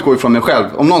 För jag utgår ifrån mig själv.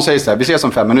 Om någon säger så här, vi ses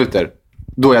om 5 minuter.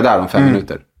 Då är jag där om 5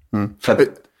 minuter. För att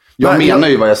jag menar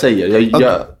ju vad jag säger.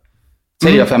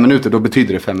 Säger jag 5 minuter, då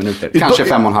betyder det 5 minuter. Kanske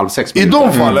 5,5, 6 minuter. I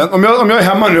de fallen, om jag är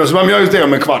hemma nu och så om jag är där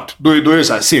om en kvart, då är det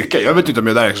så här cirka. Jag vet inte om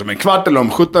jag är där om en kvart eller om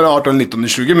 17, 18, 19,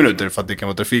 20 minuter för att det kan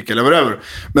vara trafik eller whatever.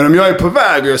 Men om jag är på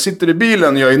väg och jag sitter i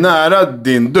bilen och jag är nära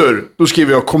din dörr, då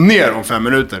skriver jag kom ner om 5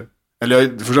 minuter.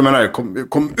 Eller förstår jag menar,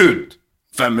 kom ut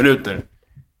 5 minuter.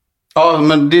 Ja,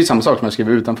 men det är samma sak som jag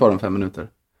skriver utanför om 5 minuter.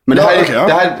 Men det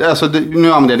här, alltså,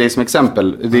 nu använder jag det som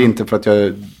exempel. Det är inte för att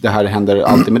det här händer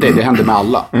alltid med dig. Det händer med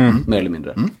alla, mer eller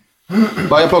mindre.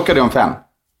 Bara jag plockar det om 5.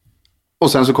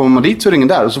 Och sen så kommer man dit så ringer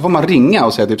där. Och så får man ringa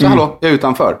och säga typ så hallå, jag är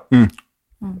utanför.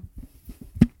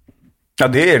 Ja,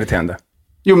 det är irriterande.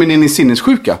 Jo, men är ni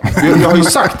sinnessjuka? Jag har ju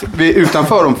sagt, vi är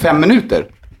utanför om 5 minuter.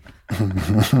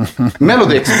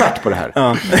 Melody är expert på det här.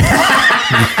 Ja.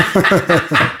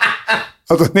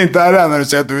 Att hon inte är där när du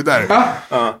säger att du är där.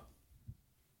 Ja.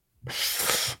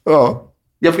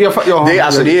 Men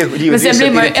sen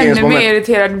blir man ju ännu mer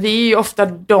irriterad. Vi är ju ofta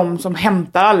de som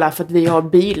hämtar alla för att vi har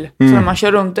bil. Så när man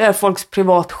kör runt är folks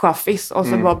privat chaffis och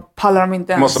så bara pallar de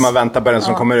inte ens. Måste man vänta på den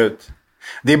som kommer ut.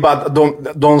 Det är bara att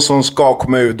de som ska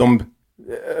komma ut,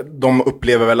 de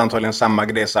upplever väl antagligen samma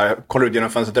grej. Så här, kollar ut genom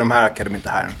fönstret, de här kan de inte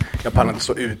här. Jag pallar inte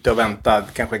så ute och vänta,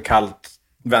 kanske kallt.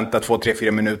 Vänta 2, 3,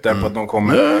 4 minuter på att de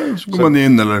kommer. Så går man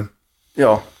in eller?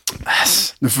 Ja.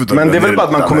 Men det är väl bara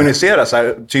att man kommunicerar så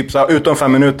här, typ så här, utom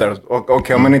 5 minuter.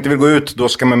 Okej, om man inte vill gå ut, då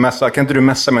ska man messa. Kan inte du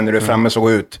messa mig när du är framme så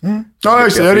gå ut? Ja,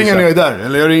 jag ringer när jag är där.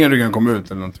 Eller jag ringer när jag kommer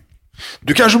ut eller någonting.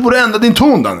 Du kanske borde ändra din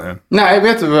ton, Danne. Nej,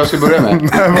 vet du vad jag ska börja med?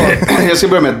 Jag ska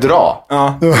börja med att dra.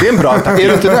 Ja, det är en bra taktik. Är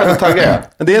du inte där, då taggar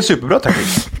jag. Det är en superbra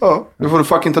taktik. Ja, då får du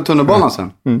fucking ta tunnelbanan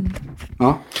sen.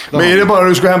 Ja, men är det bara när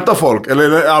du ska hämta folk? Eller är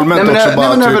det allmänt också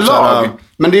bara typ överlag. såhär...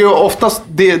 Men det är ju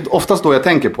oftast då jag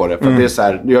tänker på det. För att det är så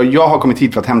här, jag har kommit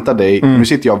hit för att hämta dig. Nu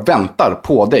sitter jag och väntar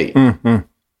på dig.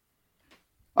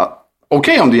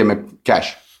 Okej, om du ger mig cash.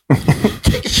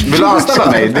 Vill du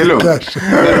anställa mig? Det är lugnt.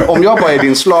 Men om jag bara är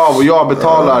din slav och jag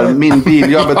betalar min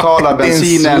bil, jag betalar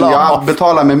bensinen, jag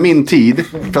betalar med min tid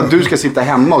för att du ska sitta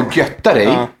hemma och götta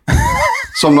dig.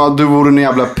 Som att du vore en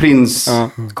jävla prins.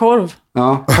 Korv.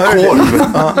 Ja,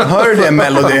 korv. Hör du det,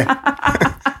 Melody?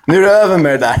 Nu är det över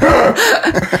med det där.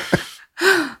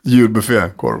 Julbuffé,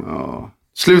 korv. Ja.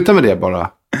 Sluta med det bara.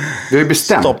 Vi har ju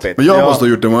bestämt. Stop it. Men jag måste ha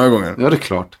gjort det många gånger. Ja, det är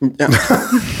klart.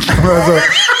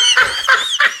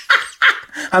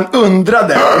 Han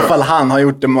undrade ifall han har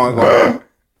gjort det många gånger.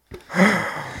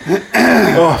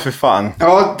 För fan.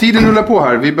 Ja, tiden rullar på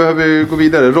här. Vi behöver gå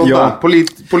vidare. Rodda,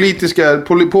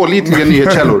 pålitliga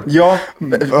nyhetskällor. Ja,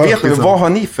 vet du, vad har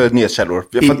ni för nyhetskällor?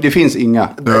 Det finns inga.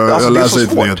 Jag läser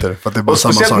inte nyheter, för att det är bara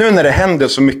samma sak. Speciellt nu när det händer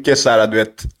så mycket så här, du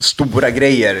vet, stora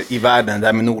grejer i världen.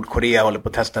 Där med Nordkorea håller på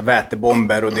att testa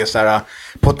vätebomber. Och det är så här,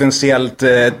 potentiellt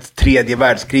tredje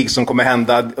världskrig som kommer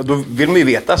hända. Och då vill man ju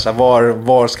veta så här,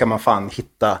 var ska man fan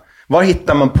hitta... Var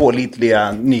hittar man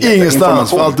pålitliga nyheter? Ingenstans,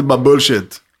 för allt är bara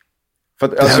bullshit. För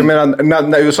att, alltså,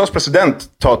 när USAs president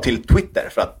tar till Twitter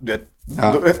för att du vet,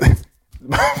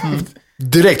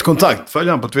 direkt kontakt, följ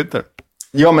han på Twitter.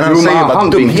 Ja, men han säger bara han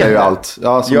dumheter. vinklar ju allt.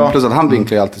 Plus att han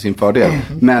vinklar ju allt till sin fördel.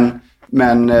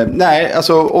 Men nej,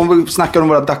 alltså om vi snackar om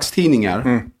våra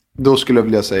dagstidningar, då skulle jag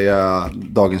vilja säga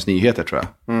Dagens Nyheter, tror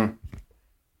jag.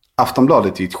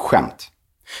 Aftonbladet är ett skämt.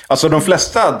 Alltså de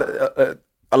flesta, i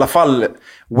alla fall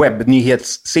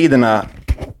webbnyhetssidorna,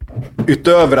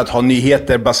 utöver att ha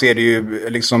nyheter, baserar ju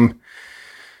liksom,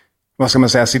 vad ska man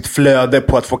säga, sitt flöde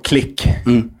på att få klick.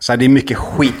 Så här, det är mycket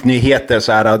skitnyheter,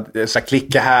 så här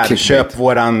klicka här, köp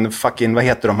våran fucking, vad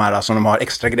heter de här som de har,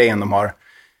 extra grejen de har.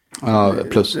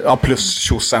 Plus. Ja, plus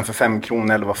tjosan för 5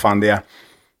 kronor eller vad fan det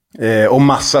är. Och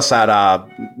massa så här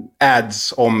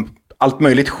ads om allt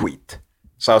möjligt skit.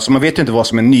 Så man vet ju inte vad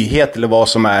som är nyhet eller vad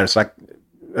som är så här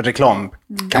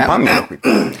reklamkampanjer och skit.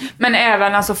 Men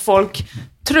även alltså folk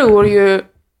tror ju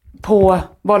på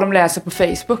vad de läser på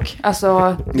Facebook.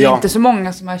 Alltså, det är inte så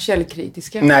många som är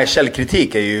källkritiska. Nej,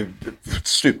 källkritik är ju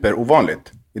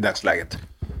superovanligt i dagsläget.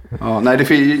 Ja,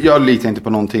 nej, jag litar inte på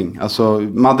någonting. Alltså,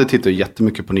 Madde tittar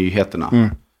jättemycket på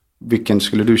nyheterna. Vilken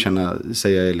skulle du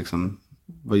säga är liksom,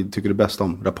 vad tycker du bäst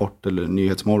om? Rapport eller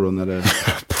Nyhetsmorgon eller?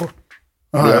 Rapport.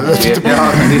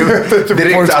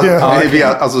 Direkt vi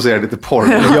associerar lite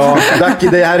porr. Ja, Dacke,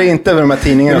 det här är inte de här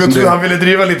tidningarna jag som tror han ville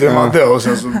driva lite med Madde och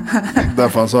sen så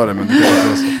därför han sa det, men det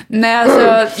nej,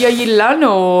 alltså jag gillar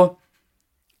nog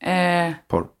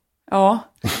porr. Ja.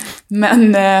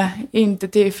 Men inte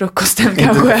till frukosten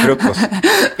kanske. Inte till frukost.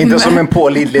 Inte som en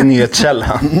pålidlig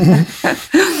nyhetskälla.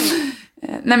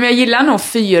 Nej, men jag gillar nog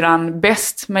 4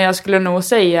 bäst. Men jag skulle nog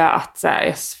säga att så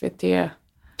här, SVT...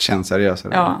 Känns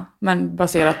seriösare. Ja, men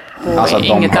baserat på alltså,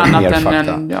 inget annat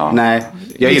än... Ja, nej,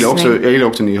 jag gillar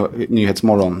också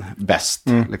Nyhetsmorgon bäst.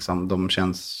 Liksom, de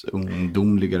känns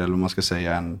ungdomligare, eller vad man ska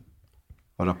säga, än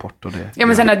Rapport och det. Ja,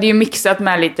 men sen är det ju mixat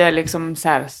med lite liksom så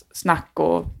här snack och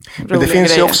roliga men det finns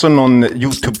grejer. ju också någon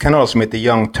YouTube-kanal som heter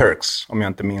Young Turks, om jag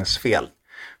inte minns fel.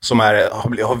 Som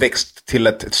har växt till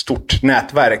ett stort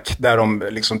nätverk där de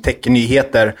liksom täcker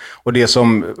nyheter. Och det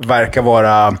som verkar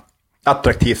vara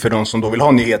attraktivt för de som då vill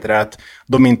ha nyheter är att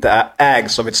de inte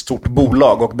ägs av ett stort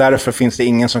bolag. Och därför finns det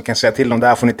ingen som kan säga till dem, det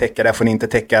här får ni täcka, det här får ni inte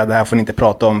täcka, det här får ni inte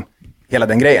prata om, hela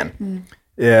den grejen.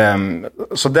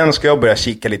 Så den ska jag börja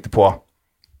kika lite på.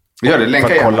 Gör det,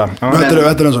 länka kolla. Vad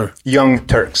heter den, så? Young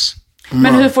Turks.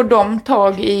 Men hur får de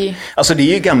tag i... Alltså det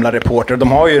är ju gamla reporter.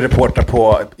 De har ju reporter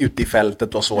ute i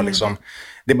fältet och så liksom.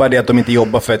 Det är bara det att de inte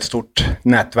jobbar för ett stort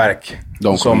nätverk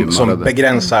som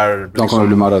begränsar... De kommer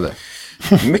bli marrade.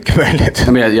 Mycket möjligt.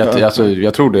 Men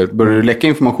jag tror det. Börjar du läcka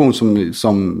information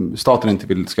som staten inte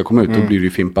vill ska komma ut, då blir det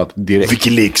ju fimpat direkt.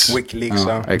 Wikileaks.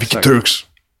 Ja, Wikiturks.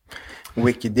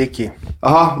 Wikidicky.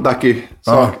 Aha, Dacke.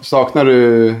 Saknar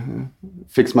du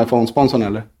Fix My Phone-sponsorn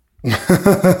eller?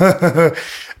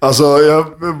 Alltså jag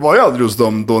var ju aldrig hos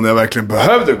dem då när jag verkligen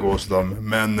behövde gå hos dem.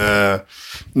 Men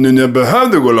nu när jag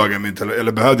behövde gå och laga min telefon,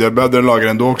 eller jag behövde den laga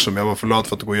ändå också, men jag var för lat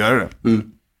för att gå och göra det.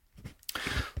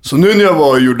 Så nu när jag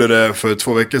var och gjorde det för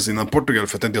 2 veckor sedan innan Portugal,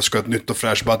 för jag tänkte jag ska ha ett nytt och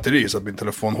fräscht batteri så att min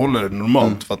telefon håller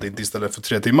normalt, för att det inte istället för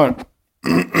 3 timmar.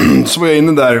 Så var jag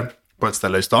inne där på ett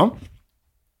ställe i stan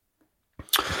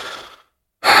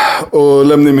och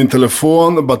lämnade min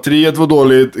telefon. Batteriet var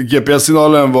dåligt,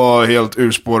 GPS-signalen var helt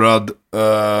urspårad,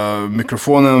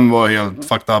 mikrofonen var helt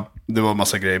fucked up. Det var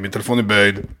massa grejer, min telefon är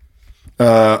böjd.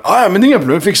 Men det är inga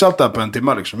problem, jag fixade allt det här på 1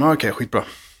 timme liksom. Okej, skitbra.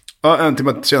 1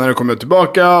 timme senare kom jag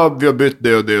tillbaka, vi har bytt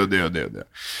det och det och det och det och det.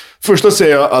 Första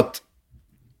säger jag att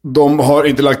de har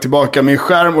inte lagt tillbaka min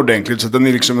skärm ordentligt, så den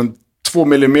är liksom en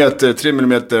 2 mm, 3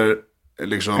 mm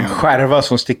liksom. En skärva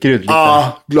som sticker ut lite.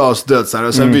 Glasdöd så här.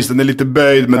 Och sen visst, den är lite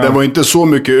böjd, men den var inte så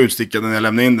mycket utstickad när jag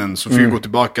lämnade in den. Så fick jag gå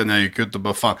tillbaka när jag gick ut och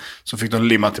bara fan. Så fick de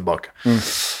limma tillbaka.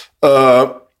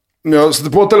 När jag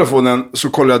satte på telefonen så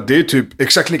kollade jag att det är typ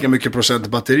exakt lika mycket procent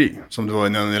batteri som det var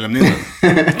när jag lämnade in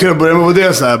den. Till att börja med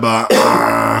det så här bara...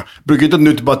 brukar inte ett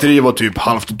nytt batteri vara typ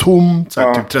halvt tomt, så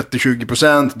här, typ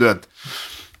 30-20%, du vet.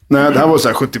 Nej, det här var så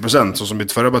här 70%, så som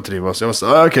mitt förra batteri var. Så jag var så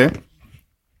här, okej.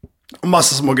 Och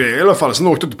massa små grejer i alla fall. Sen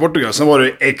åkte jag till Portugal. Sen var det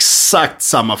exakt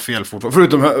samma fel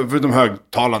fortfarande. Förutom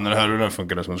högtalaren när det här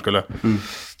funkade som det skulle.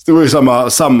 Så det var ju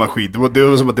samma skit. Det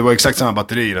var som att det var exakt samma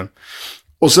batteri i den.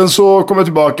 Och sen så kom jag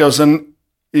tillbaka. Och sen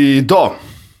idag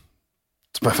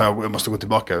så bara, fan, jag måste gå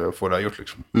tillbaka och få det här gjort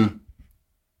liksom.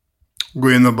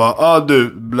 Gå in och bara, du,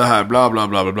 bla bla bla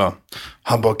bla bla.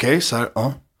 Han bara, okej, så här,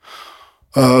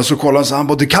 så kollade han så han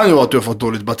bara, det kan ju vara att du har fått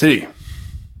dåligt batteri.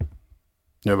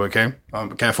 Jag bara, okej.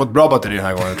 Kan jag få ett bra batteri den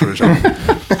här gången, tror du så?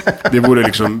 Det vore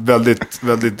liksom väldigt,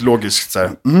 väldigt logiskt så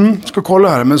här. Ska kolla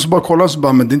här. Men så bara kolla så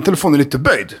bara, men din telefon är lite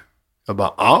böjd. Jag bara,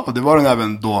 och det var den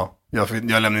även då jag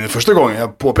lämnade in den första gången.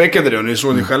 Jag påpekade det och ni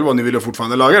såg ni själva och ni ville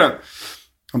fortfarande laga den.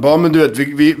 Han bara, men du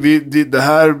vet, det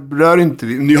här rör inte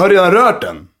vi. Ni har redan rört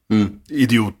den.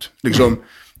 Idiot. Liksom,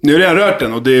 ni har redan rört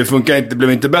den och det funkar inte, det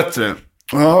blev inte bättre.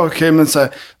 Ja, okej, men så här,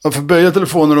 jag får böja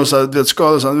telefonen och så här, vet,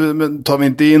 skada så här, men tar vi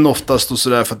inte in oftast och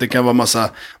sådär, för att det kan vara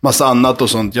massa annat och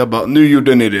sånt. Jag bara, nu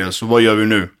gjorde ni det, så vad gör vi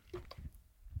nu?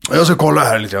 Och jag ska kolla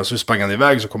här lite grann, så sprang han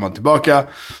iväg, så kom han tillbaka.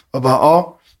 Jag bara,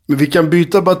 men vi kan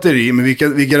byta batteri, men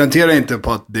vi garanterar inte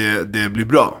på att det blir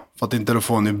bra. För att din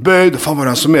telefon är böjd. Fan, vad är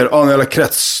det som är? En jävla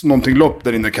krets, någonting lopp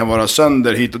där inne kan vara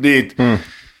sönder hit och dit.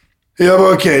 Jag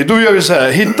bara, okej, då gör vi så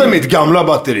här. Hitta mitt gamla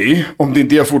batteri. Om det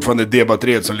inte är fortfarande det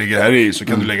batteriet som ligger här i, så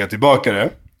kan du lägga tillbaka det.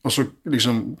 Och så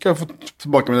liksom, kan jag få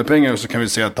tillbaka mina pengar och så kan vi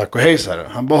säga tack och hej så här.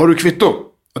 Han bara, har du kvitto?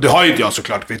 Och det har ju inte jag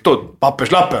såklart, kvittot.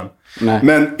 Papperslappen. Nej.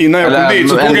 Men innan jag kom dit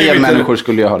så tog en jag del mitt människor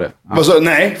skulle ju ha det. Ja. Vad så?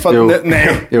 Nej,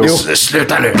 nej. Jo.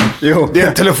 Sluta nu. Jo. Det är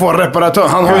en telefonreparatör.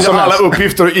 Han har ju alla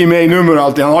uppgifter och e-mailnummer och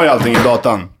allting. Han har ju allting i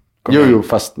datan. Jo,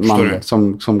 fast man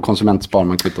som konsument sparar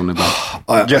man kvitton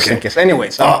ibland. Just in case.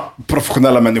 Anyways. Ja,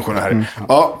 professionella människorna här.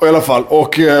 Ja, och i alla fall.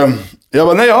 Och jag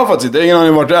bara, nej jag har faktiskt inte. Ingen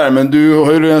aning vart det är. Men du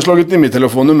har ju redan slagit in mitt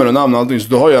telefonnummer och namn och allting. Så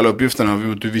du har ju alla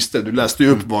uppgifterna. Du visste. Du läste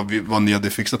ju upp vad ni hade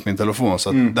fixat min telefon. Så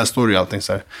att där står det ju allting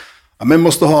så här. Ja, men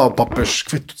måste ha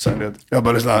papperskvittot så här. Jag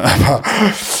bara lyssnar.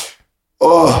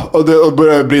 Och det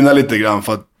börjar brinna lite grann.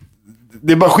 För att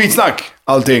det är bara skitsnack.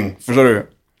 Allting. Förstår du?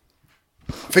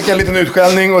 Fick en liten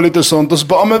utskällning och lite sånt. Och så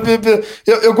bara,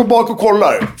 jag går bak och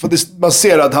kollar. För man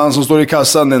ser att han som står i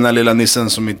kassan, den där lilla nissen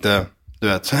som inte, du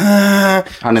vet.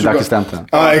 Han är assistenten.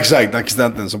 Ja, exakt.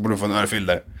 Assistenten som borde få en örfil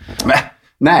där.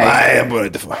 Nej, jag borde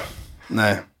inte få.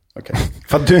 Nej, okej.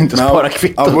 För att du inte sparar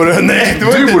kvittot. Nej, det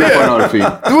var Du inte borde det. få en örfil.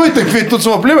 Det var inte kvittot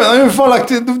som var problemet. Han har ju fan lagt,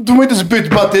 de har inte ens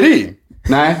bytt batteri.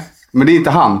 Nej, men det är inte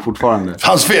han fortfarande.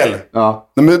 Hans fel.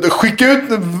 Ja. Nej, men skicka ut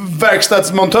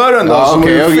verkstadsmontören då. Ja, som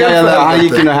okej. var ju fel för Han gick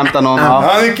helvete. in och hämtade någon.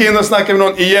 Ja. Han gick in och snackade med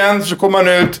någon igen, så kom han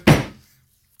ut.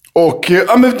 Och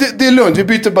ja, men det är lugnt, vi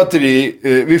byter batteri.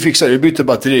 Vi fixar det, vi byter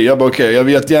batteri. Jag bara okej, jag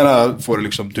vill jättegärna få det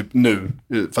liksom typ nu.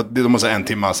 För att de måste ha 1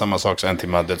 timme, samma sak, så 1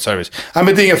 timme dead service. Ja,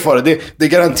 men det är ingen fara, det är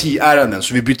garantiärenden,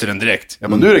 så vi byter den direkt. Jag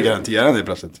bara, nu är det garantiärenden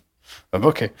plötsligt. Jag bara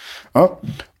okej. Ja.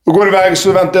 Och går iväg,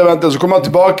 så väntar jag, så kommer han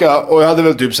tillbaka. Och jag hade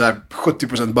väl typ så här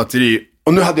 70% batteri.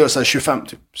 Och nu hade jag så här 25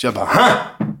 typ. Så jag bara,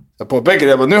 jag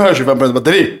påpekade, jag bara, nu har jag 25%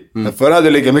 batteri. Men förr hade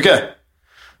jag lika mycket. Så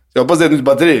jag hoppas det är ett nytt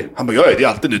batteri. Han bara, det är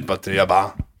alltid nytt batteri. Jag bara,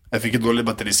 jag fick ett dåligt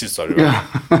batteri sist, sa du.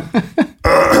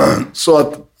 Så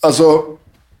att, alltså.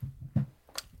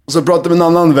 Så pratade med en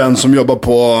annan vän som jobbar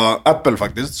på Apple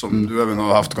faktiskt. Som du även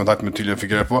har haft kontakt med, tydligen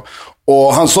fick jag det på.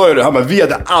 Och han sa ju det, han bara, vi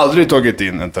hade aldrig tagit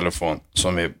in en telefon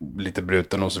som är lite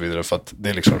bruten och så vidare. För att det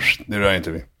är liksom, det rör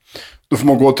inte vi. Då får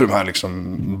man gå till de här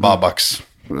liksom Babaks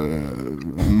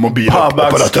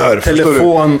mobiloperatör.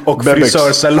 Telefon och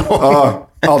frisörsalong. Ja,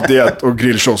 allt i ett och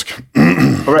grillkiosk.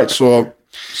 All right.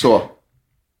 Så.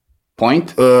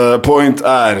 Point? Point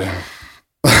är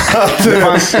att Det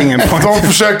fanns ingen point. de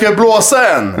försöker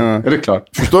blåsa en. Är det klart?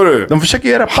 Förstår du? De försöker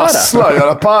göra para. Hassla,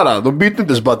 göra para. De byter inte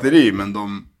ens batteri, men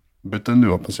de byter nu,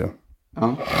 hoppas jag.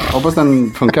 Ja. Hoppas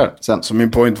den funkar sen. Så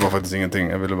min point var faktiskt ingenting.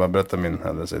 Jag ville bara berätta min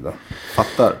sida.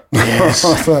 Fattar. Yes.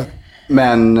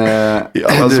 Men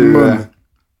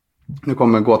nu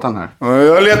kommer gåtan här.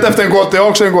 Jag letar efter en gåta. Jag har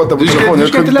också en gåta på telefonen. Du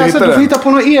ska inte läsa, du får hitta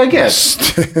på något eget.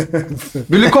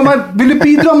 Vill du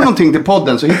bidra med någonting till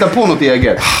podden, så hitta på något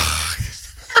eget.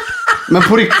 Men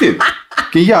på riktigt.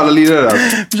 Vilken jävla lirare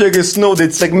där. Försöker sno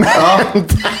ditt segment. Ja.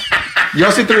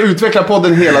 Jag sitter och utvecklar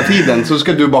podden hela tiden, så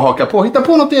ska du bara haka på. Hitta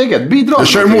på något eget. Bidra. Jag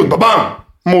kör emot, bam!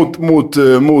 Mot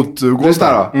gåtan.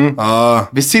 Lyssna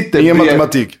då. Ingen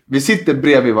matematik. Vi sitter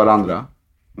bredvid varandra.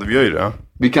 Vi gör ju det.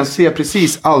 Vi kan se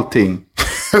precis allting.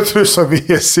 Jag tror så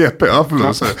vi är CP. Ja,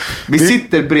 förlåt. Vi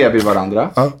sitter bredvid varandra.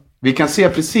 Ja. Vi kan se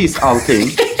precis allting.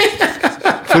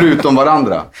 Förutom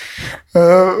varandra.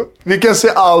 Vi kan se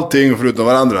allting förutom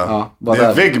varandra. Ja, vad det är är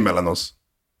en det? vägg mellan oss.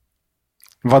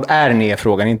 Vad är ni, är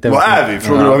frågan, inte Vad är vi?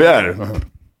 Frågar du vad vi är?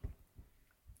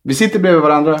 Vi sitter bredvid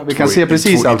varandra. Vi kan se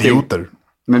precis två allting. idioter.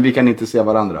 Men vi kan inte se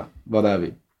varandra. Vad är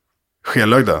vi?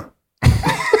 Skellögda.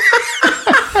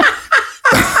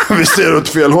 Vi ser åt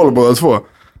fel håll båda två.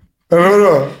 Eller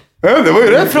vadå? Ja, det var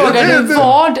ju rätt. Frågar du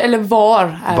vad eller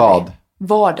var är Vad? vi?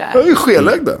 Vad är Jag är ju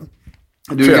skellögda.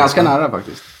 Du är Fel. ganska nära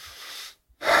faktiskt.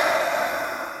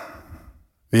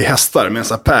 Vi är hästar med en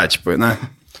sån här patch på. Nej.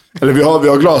 Eller vi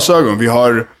har glasögon. Vi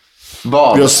har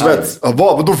svett. Ja,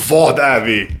 vadå vad är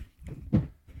vi?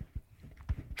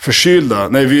 Förkylda.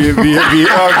 Nej, vi är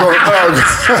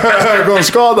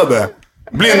ögonskadade.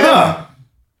 Blinda.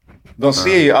 De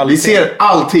ser ju allting. Vi ser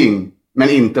allting, men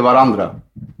inte varandra.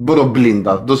 Vadå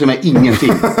blinda? Då ser man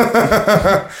ingenting.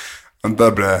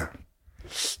 Vänta bre.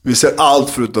 Vi ser allt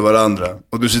förutom varandra.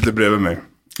 Och du sitter bredvid mig.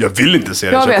 Jag vill inte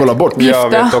se det, så jag kollar bort. Jag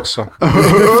vet också.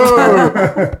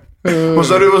 Vad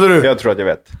sa du? Jag tror att jag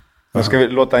vet. Men ska vi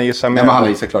låta han gissa Nej, med men han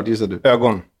gissar klart. Gissar du?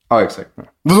 ögon? Ja, exakt.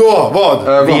 Vadå? Vad?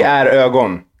 Ögon. Vi är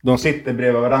ögon. De sitter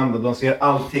bredvid varandra. De ser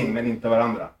allting, men inte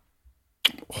varandra.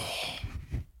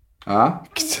 Ja.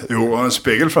 Jo, har en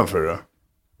spegel framför dig.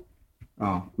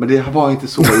 Ja. Men det var inte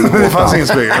så. Det fanns ingen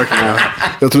spegel. Okay.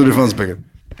 Jag trodde det fanns spegel.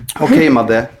 Okej,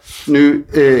 Madde. Nu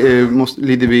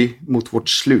lider vi mot vårt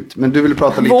slut. Men du vill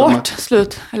prata lite om... Vårt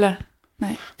slut, eller?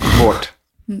 Nej. Vårt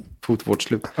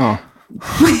slut. Ja.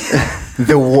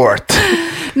 The wart.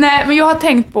 Nej, men jag har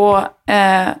tänkt på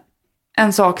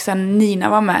en sak sen Nina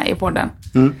var med i podden.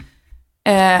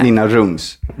 Nina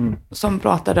Rungs. Som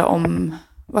pratade om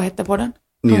vad hette på den?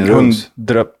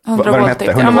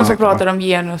 Hundravåldtäkt. Ja, man så pratar om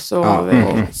genus och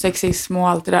sexism och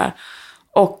allt det där.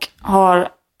 Och har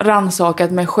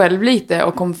rannsakat mig själv lite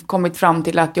och kommit fram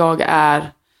till att jag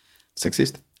är...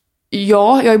 Sexist?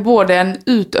 Ja, jag är både en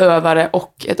utövare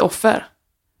och ett offer.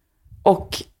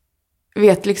 Och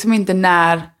vet liksom inte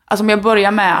när... Alltså om jag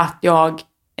börjar med att jag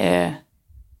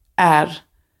är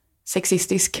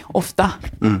sexistisk ofta.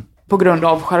 På grund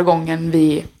av jargongen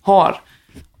vi har.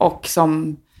 Och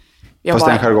som... Fast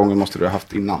den jargongen måste du ha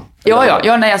haft innan.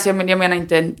 Ja, nej, alltså jag menar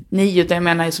inte ni, utan jag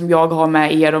menar som jag har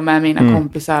med er och med mina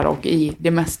kompisar och i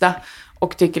det mesta.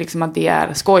 Och tycker liksom att det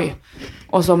är skoj.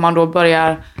 Och så man då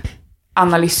börjar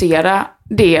analysera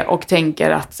det och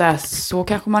tänker att så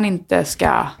kanske man inte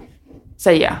ska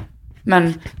säga.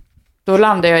 Men då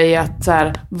landar jag i att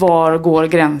var går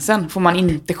gränsen? Får man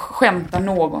inte skämta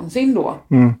någonsin då?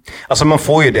 Alltså man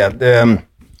får ju det.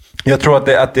 Jag tror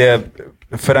att det är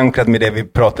förankrat med det vi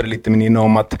pratade lite med Nina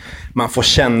om, att man får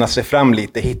känna sig fram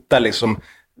lite, hitta liksom,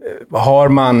 har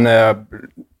man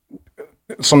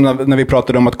som när vi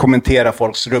pratade om att kommentera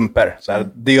folks rumpor, så här,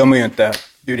 det gör man ju inte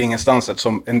ur ingenstans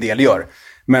som en del gör,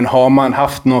 men har man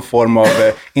haft någon form av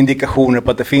indikationer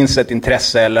på att det finns ett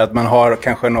intresse, eller att man har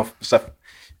kanske någon, så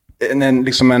här,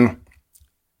 liksom en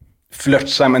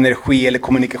flörtsam energi eller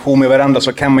kommunikation med varandra,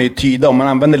 så kan man ju tyda, om man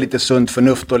använder lite sunt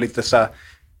förnuft och lite så här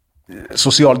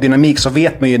social dynamik, så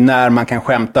vet man ju när man kan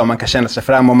skämta och man kan känna sig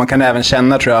fram, och man kan även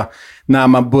känna, tror jag, när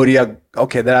man börjar,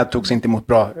 okej, det här togs inte emot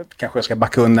bra, kanske jag ska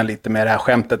backa undan lite med det här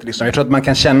skämtet liksom. Jag tror att man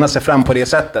kan känna sig fram på det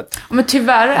sättet. Men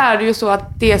tyvärr är det ju så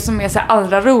att det som är så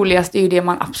allra roligast är ju det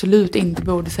man absolut inte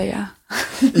borde säga.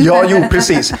 Ja, jo,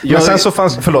 precis. Men sen så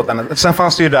fanns, sen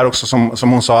fanns det ju där också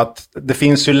som hon sa, att det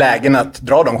finns ju lägen att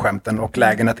dra de skämten och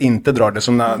lägen att inte dra det,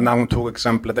 som när hon tog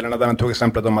exemplet, eller när hon tog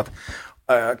exemplet om att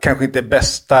kanske inte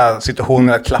bästa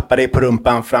situationen att klappa dig på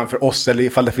rumpan framför oss, eller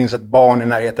ifall det finns ett barn i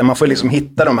närheten. Man får liksom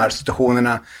hitta de här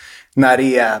situationerna när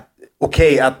det är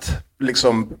okej att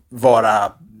liksom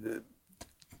vara,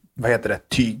 vad heter det,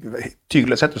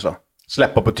 tyglös, heter det så?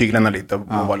 Släppa på tyglarna lite och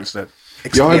vara lite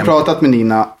extrem. Jag har pratat med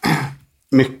Nina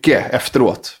mycket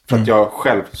efteråt, för att jag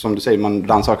själv, som du säger, man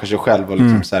rannsakar sig själv och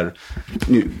liksom så här,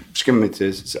 nu ska man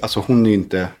inte, alltså hon är ju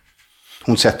inte,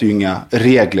 hon sätter ju inga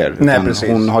regler. Nej,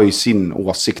 hon har ju sin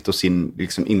åsikt och sin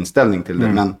liksom inställning till det.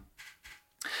 Men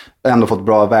ändå fått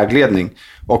bra vägledning.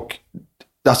 Och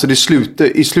alltså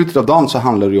i slutet av dagen så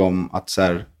handlar det ju om att så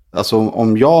här, alltså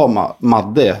om jag och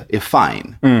Madde är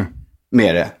fine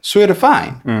med det, så är det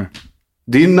fine.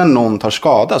 Det är ju när någon tar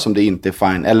skada som det inte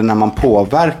är fine. Eller när man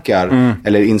påverkar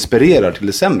eller inspirerar till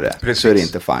det sämre. Så är det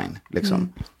inte fine.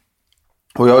 Liksom.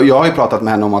 Och jag har ju pratat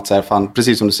med henne om att så här, fan,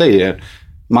 precis som du säger,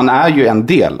 man är ju en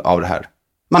del av det här.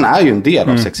 Man är ju en del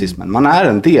av sexismen. Man är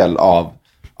en del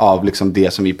av liksom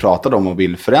det som vi pratade om och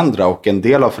vill förändra. Och en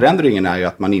del av förändringen är ju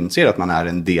att man inser att man är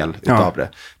en del utav det.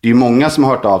 Det är ju många som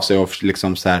har hört av sig och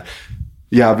liksom så här,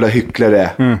 jävla hycklare.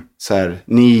 Så här,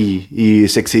 ni är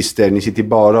sexister, ni sitter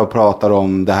bara och pratar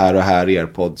om det här och här i er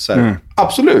podd. Så här,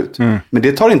 absolut. Men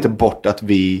det tar inte bort att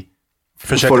vi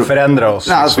försöker förändra oss.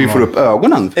 Nej, alltså vi får upp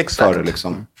ögonen exakt. För det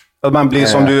liksom. Att man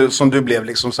blir som du blev,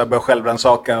 liksom så här, börjar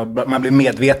självrannsaka och man blir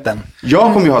medveten.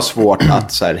 Jag kommer ju ha svårt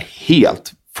att så här,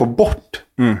 helt få bort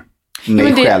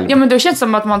mig själv. Ja, men då känns det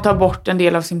som att man tar bort en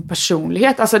del av sin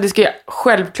personlighet. Alltså det ska ju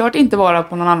självklart inte vara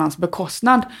på någon annans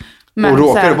bekostnad. Men och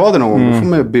råkar det vara det någon gång, då får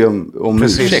man ju be om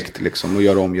ursäkt liksom, och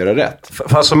göra rätt.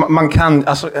 För alltså, man kan,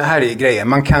 alltså här är grejen,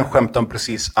 man kan skämta om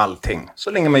precis allting.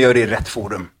 Så länge man gör det i rätt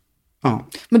forum. Ja.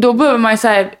 Men då behöver man ju så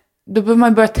här, då behöver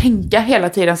man börja tänka hela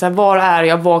tiden så här, var är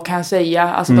jag, vad kan jag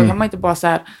säga? Alltså då kan man inte bara så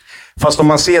här. Fast om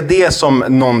man ser det som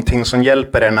någonting som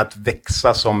hjälper en att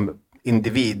växa som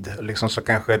individ, liksom, så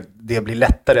kanske det blir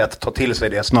lättare att ta till sig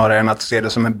det snarare än att se det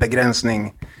som en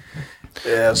begränsning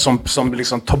som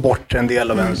liksom tar bort en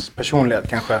del av ens personlighet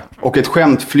kanske. Och ett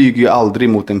skämt flyger ju aldrig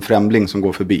mot en främling som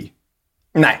går förbi.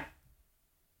 Nej.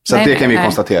 Så det kan vi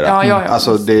konstatera. Ja.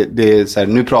 Alltså det är så här,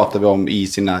 nu pratar vi om i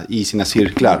sina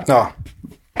cirklar. Ja.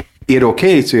 Är det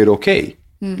okej så är det okej.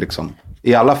 Liksom.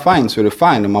 Är alla fine så är det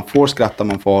fine. Och man får skratta,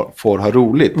 man får ha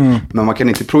roligt. Men man kan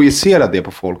inte projicera det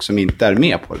på folk som inte är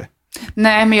med på det.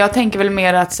 Nej, men jag tänker väl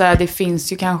mer att så här, det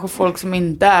finns ju kanske folk som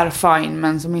inte är fine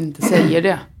men som inte säger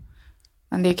det.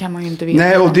 Men det kan man ju inte veta.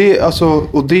 Nej,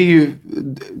 och det är ju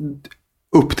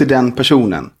upp till den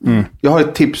personen. Jag har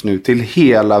ett tips nu till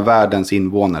hela världens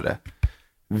invånare.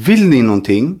 Vill ni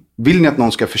någonting? Vill ni att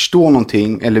någon ska förstå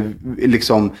någonting? Eller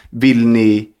liksom, vill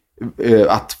ni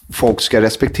att folk ska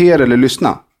respektera eller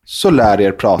lyssna? Så lär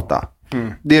er prata.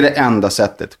 Det är det enda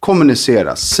sättet.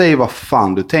 Kommunicera. Säg vad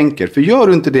fan du tänker. För gör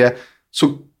du inte det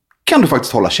så kan du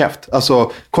faktiskt hålla käft.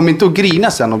 Alltså, kom inte att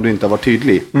grina sen om du inte har varit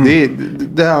tydlig.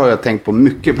 Det har jag tänkt på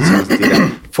mycket på senaste tiden.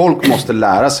 Folk måste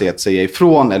lära sig att säga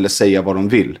ifrån eller säga vad de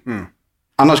vill.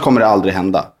 Annars kommer det aldrig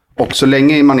hända. Och så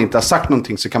länge man inte har sagt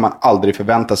någonting så kan man aldrig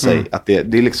förvänta sig att det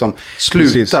är liksom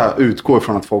sluta utgå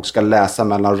ifrån att folk ska läsa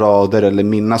mellan rader eller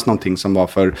minnas någonting som var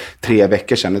för 3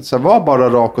 veckor sedan. Så var bara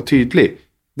rak och tydlig.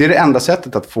 Det är det enda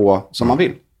sättet att få som man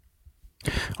vill.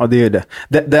 Ja, det är det.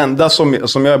 Det enda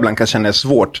som jag ibland kan känna är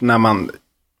svårt när man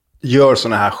gör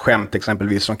såna här skämt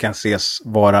exempelvis som kan ses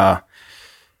vara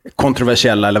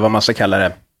kontroversiella eller vad man ska kalla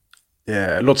det.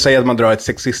 Låt säga att man drar ett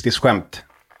sexistiskt skämt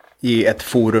i ett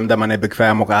forum där man är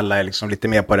bekväm och alla är liksom lite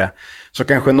med på det. Så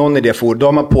kanske någon i det forum, då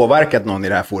har man påverkat någon i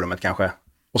det här forumet kanske.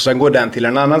 Och sen går den till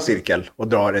en annan cirkel och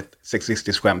drar ett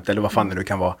sexistiskt skämt eller vad fan det nu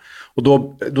kan vara. Och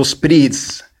då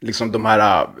sprids liksom de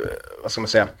här, vad ska man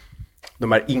säga,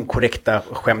 de här inkorrekta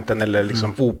skämten eller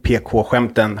liksom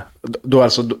OPK-skämten. Då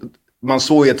alltså, man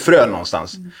såg ju ett frö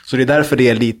någonstans. Så det är därför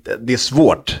det är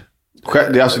svårt.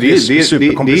 Det är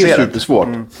superkomplicerat. Det är supersvårt.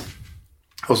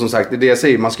 Och som sagt, det är det jag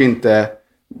säger.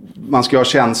 Man ska ha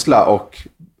känsla och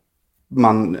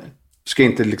man ska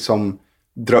inte liksom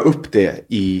dra upp det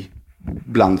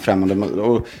bland främmande.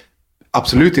 Och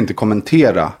absolut inte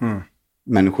kommentera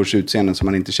människors utseenden som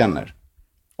man inte känner.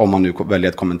 Om man nu väljer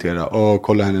att kommentera,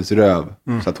 kolla hennes röv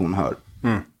så att hon hör.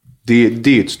 Det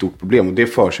är ett stort problem och det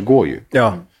försiggår ju.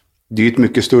 Ja. Det är ett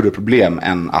mycket större problem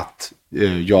än att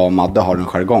jag och Madde har en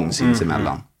jargong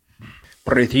sinsemellan.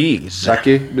 Precis.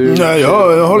 Saki, Nej,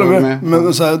 jag håller med.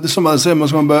 Men så här, det är som man säger, man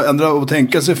ska börja ändra och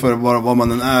tänka sig för vad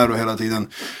man än är och hela tiden.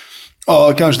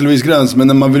 Ja, kanske till en viss gräns,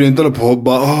 men man vill ju inte hålla på och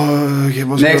bara,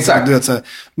 nej, exakt. Du vet, så här,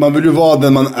 man vill ju vara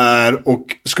den man är och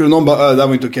skulle någon bara, det här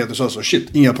var inte okej att du sa så, shit,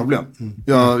 inga problem.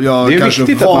 Jag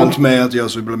kanske vant med att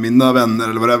jag så bland mina vänner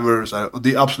eller whatever, så här, och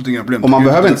det är absolut inga problem. Och man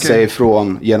behöver inte säga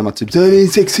ifrån genom att typ, det är en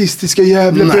sexistiska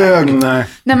jävla bög. Nej,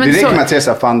 men det räcker med att säga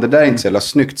så här, fan det där är inte så jävla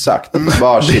snyggt sagt.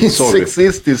 Bara shit, sorry.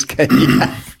 Sexistiska jävla.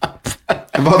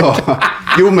 Vadå?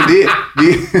 Jo, men det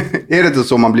är det inte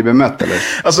så man blir bemött, eller?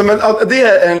 Alltså, men det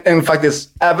är en faktiskt,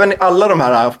 även i alla de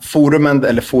här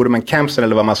forumen campsen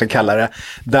eller vad man ska kalla det,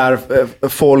 där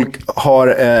folk har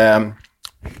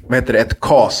ett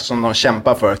kas som de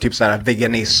kämpar för, typ så här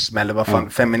veganism eller vad fan,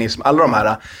 feminism, alla de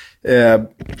här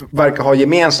verkar ha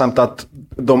gemensamt att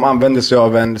de använder sig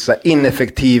av en så här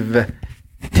ineffektiv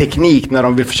teknik när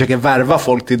de vill försöka värva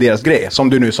folk till deras grej. Som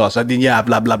du nu sa, så här, din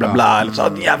jävla bla bla bla, eller så,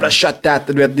 din jävla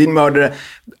köttätare, du vet, din mördare.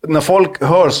 När folk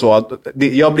hör så,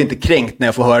 jag blir inte kränkt när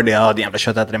jag får höra det, din jävla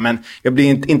köttätare, men jag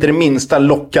blir inte det minsta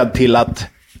lockad till att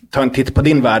ta en titt på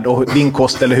din värld och din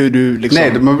kost eller hur du liksom...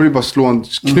 Nej, man vill bara slå en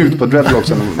knut på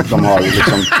dreadlocksen de har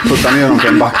liksom puttat ner dem på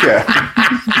en backe.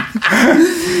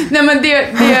 Nej, men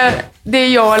det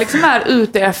jag liksom är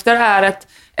ute efter är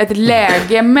ett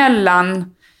läge mellan...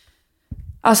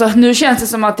 Alltså, nu känns det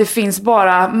som att det finns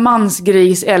bara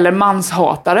mansgris eller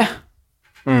manshatare.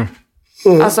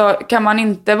 Alltså, kan man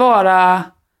inte vara...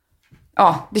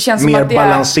 Ja, det känns mer som att det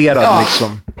balanserad är,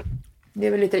 liksom. Det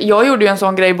är väl lite... Jag gjorde ju en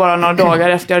sån grej bara några dagar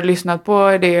efter jag hade lyssnat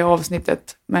på det avsnittet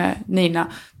med Nina.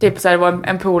 Typ så här, det var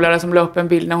en polare som la upp en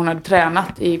bild när hon hade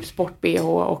tränat i sport-BH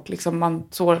och liksom man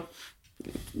såg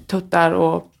tuttar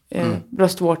och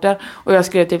bröstvårtor. Och jag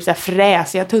skrev typ så här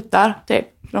fräsiga tuttar, typ.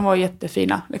 De var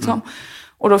jättefina, liksom.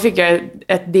 Och då fick jag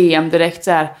ett DM direkt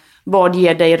så här: vad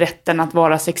ger dig rätten att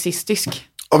vara sexistisk?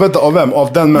 Av vem?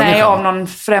 Av den människan? Nej, av någon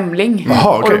främling.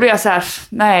 Aha, okay. Och då blev jag så här,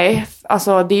 nej,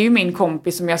 alltså det är ju min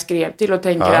kompis som jag skrev till och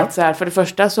tänker att så här, för det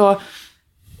första så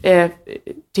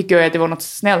tycker jag att det var något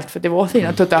snällt för det var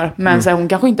fina tuttar. Men så här, hon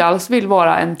kanske inte alls vill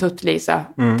vara en tutt-Lisa,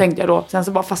 tänkte jag då. Sen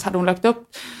så bara, fast hade hon lagt upp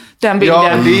den bilden.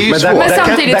 Ja, det är ju men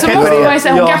samtidigt så måste man ju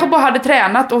säga, hon kanske bara hade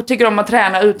tränat och tycker om att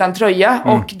träna utan tröja.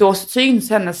 Och då syns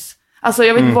hennes... Alltså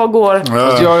jag vet inte vad går...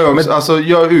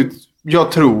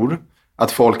 Jag tror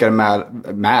att folk är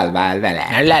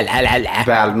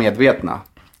väl medvetna.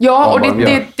 Ja, och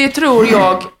det tror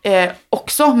jag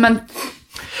också, men...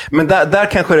 Men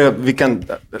där kanske vi kan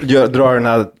dra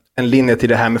en linje till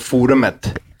det här med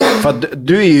forumet. För att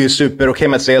du är ju super okej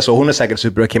med att säga så. Hon är säkert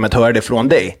super okej med att höra det från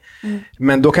dig.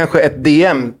 Men då kanske ett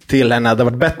DM till henne hade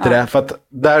varit bättre. Ja. För att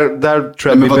där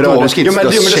tror jag men vi berörde... Men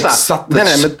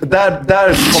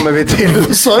där kommer vi till...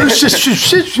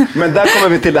 Men där kommer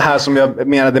vi till det här som jag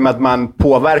menade med att man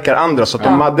påverkar andra. Så att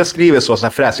om Madde skriver så här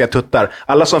fräsiga tuttar.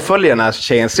 Alla som följer den här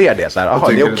tjejen ser det. Så här, aha,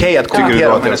 det är okej att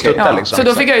kommentera om hennes tuttar. Liksom. Så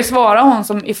då fick jag ju svara hon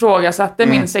som ifrågasatte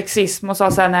min sexism och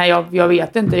sa så här: nej, jag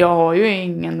vet inte, jag har ju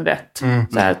ingen rätt.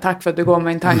 Så här, tack för att du gav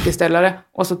mig en tankeställare.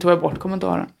 Och så tog jag bort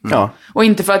kommentaren. Ja. Och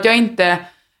inte för att jag inte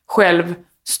själv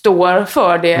står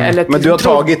för det. Eller men du har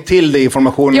tagit till dig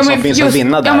informationen som finns att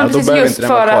vinna där. Ja, men då precis, just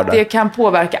för att där. det kan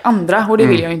påverka andra, och det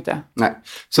vill jag inte. Nej.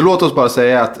 Så låt oss bara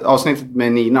säga att avsnittet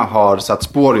med Nina har satt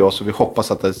spår i oss och vi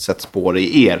hoppas att det sätter spår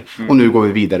i er. Och nu går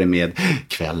vi vidare med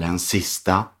kvällens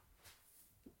sista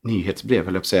nyhetsbrev,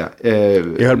 höll jag på att säga.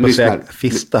 Jag höll på att säga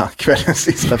fista. Kvällens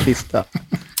sista fista.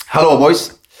 Hallå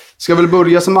boys! Ska väl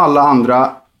börja som alla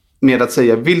andra med att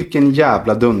säga vilken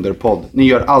jävla dunderpodd. Ni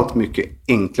gör allt mycket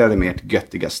enklare med ert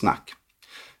göttiga snack.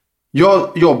 Jag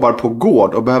jobbar på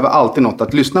gård och behöver alltid något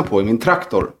att lyssna på i min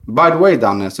traktor. By the way,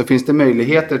 Danne, så finns det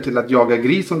möjligheter till att jaga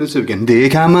gris om du är sugen. Det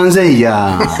kan man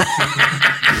säga.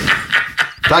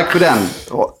 Tack för den.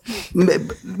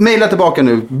 Maila tillbaka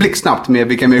nu blixtsnabbt med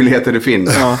vilka möjligheter det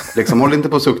finns. Ja. Liksom, håll inte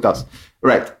på att suktas.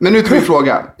 Right. Men nu till min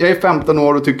fråga. Jag är 15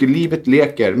 år och tycker livet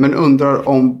leker, men undrar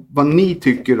om vad ni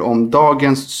tycker om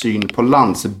dagens syn på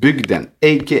landsbygden,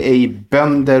 a.k.a.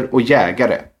 bönder och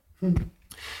jägare.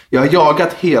 Jag har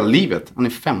jagat hela livet. Han är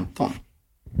 15.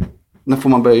 När får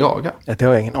man börja jaga? Det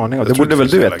har jag ingen aning om. Det borde väl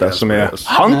du veta som är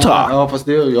hunter. Ja, fast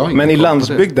det jag men i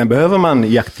landsbygden behöver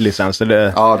man jaktlicens?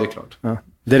 Eller? Ja, det är klart. Ja.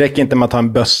 Det räcker inte med att ha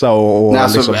en bössa och nej,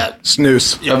 alltså, liksom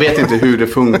snus. Jag vet inte hur det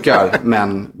funkar,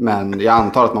 men jag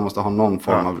antar att man måste ha någon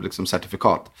form av liksom,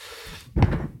 certifikat.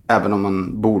 Även om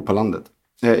man bor på landet.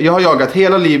 Jag har jagat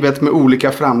hela livet med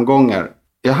olika framgångar.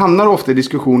 Jag hamnar ofta i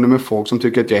diskussioner med folk som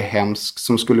tycker att jag är hemsk,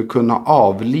 som skulle kunna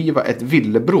avliva ett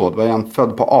villebråd. Var jag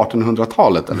född på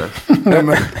 1800-talet, eller?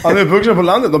 Han är uppvuxen på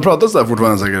landet, de pratar så här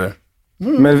fortfarande säkert.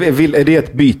 Men är det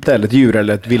ett byte eller ett djur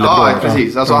eller ett villebråd? Ja,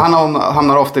 precis. Alltså, han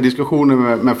hamnar ofta i diskussioner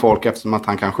med folk eftersom att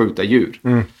han kan skjuta djur.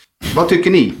 Vad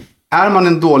tycker ni? Är man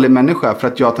en dålig människa för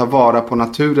att jag tar vara på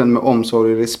naturen med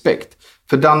omsorg och respekt?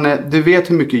 För Danne, du vet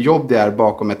hur mycket jobb det är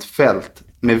bakom ett fält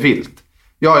med vilt.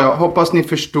 Ja, jag hoppas ni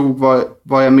förstod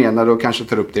vad jag menade och kanske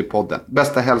tar upp det i podden.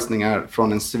 Bästa hälsningar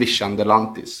från en swishande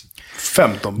lantis.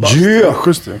 15 bast. Ja,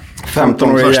 schysst det.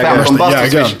 15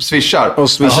 bast swishar. Och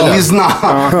swishar. Lyssna.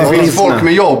 Det finns folk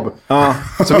med jobb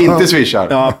som inte swishar.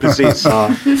 Ja, precis.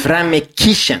 Fram med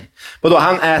kishen. Vadå,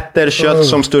 han äter kött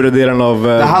som större delen av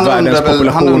världens population.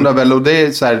 Han undrar väl, och det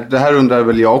är så här, det här undrar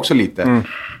väl jag också lite.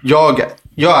 Jag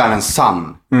är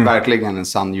en verkligen en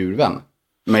sann djurvän.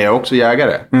 Men jag är också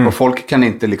jägare. Och folk kan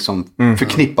inte liksom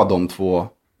förknippa de två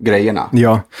grejerna.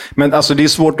 Ja, men alltså det är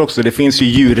svårt också. Det finns ju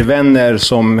djurvänner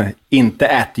som inte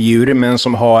äter djur, men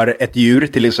som har ett djur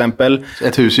till exempel.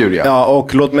 Ett husdjur, ja. Ja,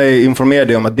 och låt mig informera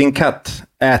dig om att din katt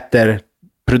äter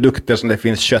produkter som det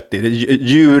finns kött i.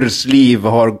 Djurs liv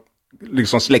har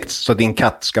liksom släckts så att din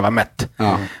katt ska vara mätt.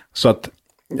 Ja. Så att...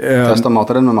 Testa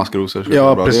mata den med maskrosor.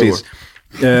 Ja, bra, precis.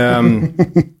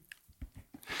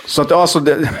 Så att alltså,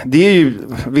 det är ju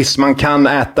visst, man kan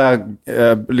äta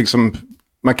liksom,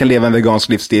 man kan leva en vegansk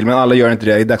livsstil, men alla gör inte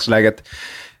det i dagsläget.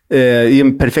 I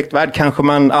en perfekt värld kanske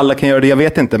alla kan göra det, jag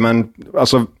vet inte, men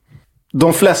alltså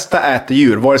de flesta äter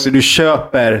djur, vare sig du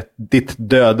köper ditt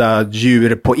döda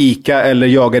djur på Ica eller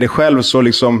jagar det själv, så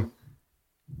liksom...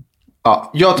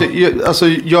 Ja,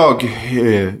 jag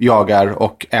jagar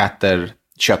och äter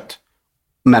kött,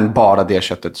 men bara det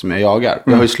köttet som jag jagar.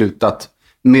 Jag har ju slutat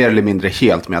mer eller mindre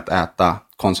helt med att äta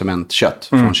konsumentkött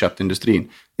från köttindustrin.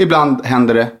 Ibland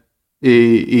händer det.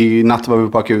 I natt var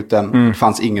vi på akuten. Det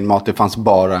fanns ingen mat, det fanns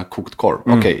bara kokt korv.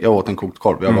 Okej, jag åt en kokt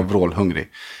korv. Jag var vrålhungrig.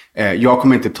 Jag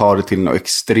kommer inte ta det till några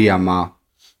extrema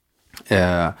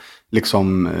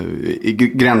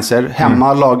gränser.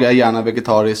 Hemma lagar jag gärna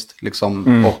vegetariskt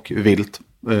liksom, och vilt.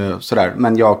 Sådär.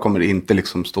 Men jag kommer inte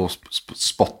liksom stå och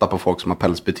spotta på folk som har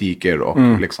pälsbutiker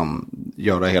och liksom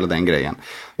göra hela den grejen.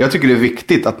 Jag tycker det är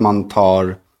viktigt att man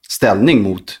tar ställning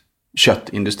mot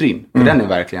köttindustrin. För den är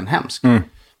verkligen hemsk.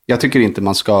 Jag tycker inte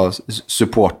man ska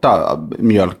supporta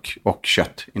mjölk- och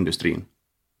köttindustrin.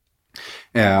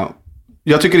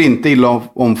 Jag tycker inte illa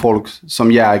om folk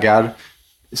som jagar.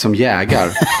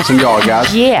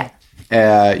 Yeah.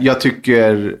 Jag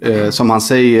tycker, som han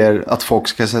säger, att folk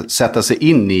ska sätta sig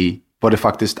in i vad det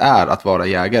faktiskt är att vara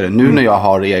jägare. Nu när jag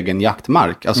har egen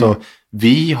jaktmark, alltså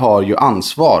vi har ju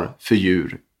ansvar för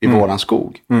djur i våran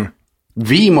skog.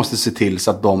 Vi måste se till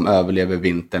så att de överlever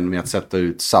vintern med att sätta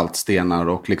ut saltstenar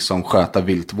och liksom sköta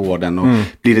viltvården. Och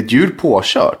blir ett djur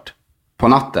påkört på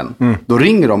natten, då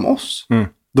ringer de oss.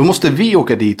 Då måste vi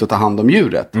åka dit och ta hand om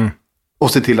djuret.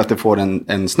 Och se till att det får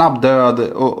en snabb död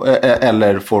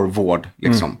eller får vård.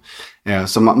 Liksom.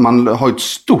 Så man har ett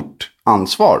stort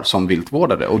ansvar som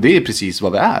viltvårdare. Och det är precis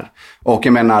vad vi är. Och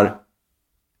jag menar,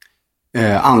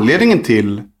 anledningen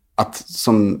till att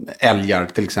som älgar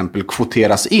till exempel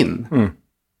kvoteras in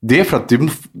Det är för att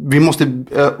vi måste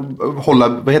hålla,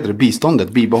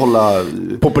 bibehålla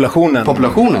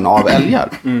populationen av älgar.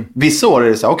 Vissa år är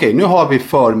det så här, okej, nu har vi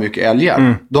för mycket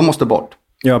älgar. De måste bort.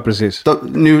 Ja, precis.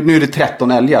 Nu är det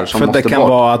 13 älgar som måste bort. För det kan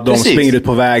vara att de springer ut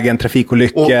på vägen,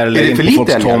 trafikolyckor. Och eller är det för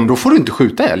lite älgar, då får du inte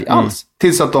skjuta älg alls.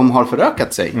 Tills att de har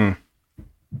förökat sig.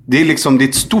 Det är liksom det är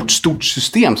ett stort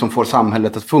system som får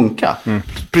samhället att funka.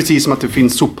 Precis som att det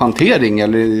finns sophantering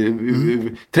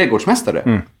eller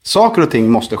trädgårdsmästare. Saker och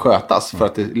ting måste skötas för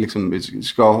att det liksom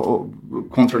ska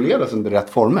kontrolleras under rätt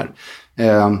former.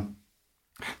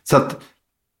 Så att,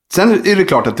 sen är det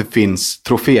klart att det finns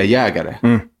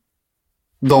troféjägare.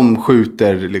 De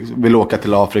skjuter, liksom, vill åka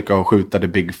till Afrika och skjuta the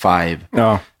big five.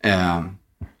 Ja.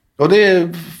 Och det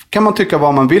kan man tycka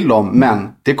vad man vill om, men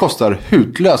det kostar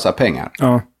hutlösa pengar.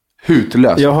 Ja.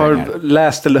 Jag har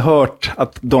läst eller hört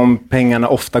att de pengarna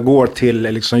ofta går till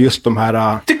liksom just de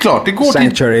här det är klart, det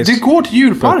går till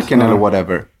djurparken eller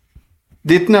whatever.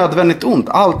 Det är ett nödvändigt ont.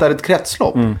 Allt är ett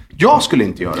kretslopp. Jag skulle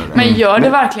inte göra det. Men gör det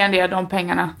verkligen det, de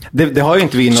pengarna? Det har ju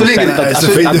inte vi något sätt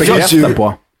att bekräfta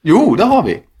på. Jo, det har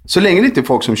vi. Så länge det inte är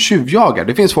folk som tjuvjagar.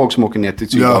 Det finns folk som åker ner till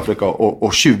Sydafrika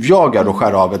och tjuvjagar och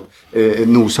skär av ett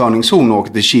noshörningshorn och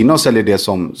åker till Kina och säljer det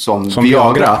som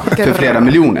Viagra för flera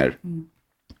miljoner.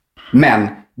 Men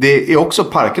det är också,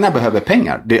 parkerna behöver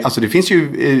pengar. Det finns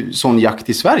ju sån jakt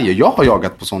i Sverige. Jag har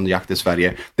jagat på sån jakt i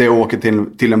Sverige. Där jag åker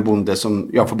till en bonde som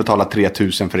jag får betala 3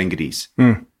 000 för en gris.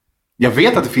 Jag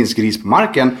vet att det finns gris på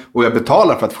marken och jag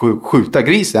betalar för att skjuta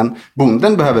grisen.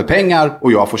 Bonden behöver pengar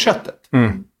och jag får köttet.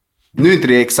 Nu är inte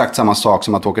det exakt samma sak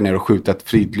som att åka ner och skjuta ett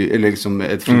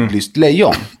fridlyst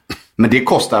lejon. Men det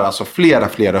kostar alltså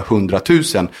flera 100 000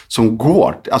 som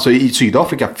går. Alltså i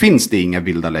Sydafrika finns det inga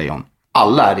vilda lejon.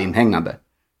 Alla är inhägnade.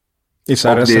 I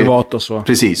reservat och så.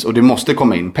 Precis, och det måste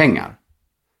komma in pengar.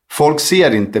 Folk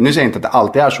ser inte, nu säger jag inte att det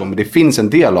alltid är så, men det finns en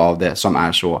del av det som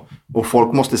är så. Och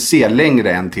folk måste se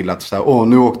längre än till att säga,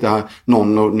 nu åkte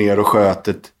någon ner och sköt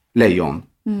ett lejon.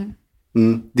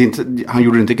 Det är inte, han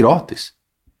gjorde det inte gratis.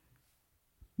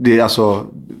 Det är alltså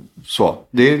så.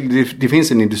 Det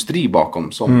finns en industri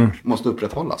bakom som måste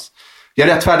upprätthållas. Jag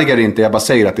rättfärdigar inte, jag bara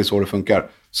säger att det är så det funkar.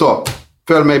 Så,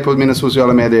 följ mig på mina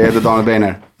sociala medier. Jag heter Daniel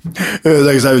Beiner.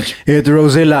 Jag heter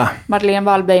Rosilla. Madeleine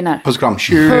Wallbeiner. Puss kram.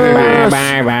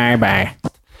 Bye.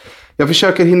 Jag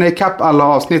försöker hinna ikapp alla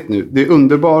avsnitt nu. Det är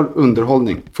underbar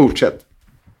underhållning. Fortsätt.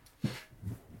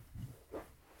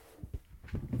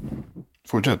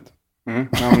 Fortsätt.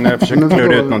 Ja, men jag försöker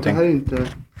klura ut någonting. Det här är inte...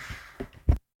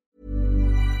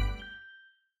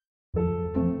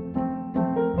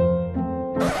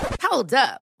 Hold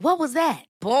up. What was that?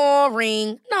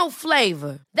 Boring. No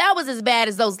flavor. That was as bad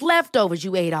as those leftovers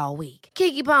you ate all week.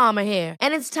 Keke Palmer here,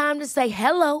 and it's time to say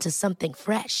hello to something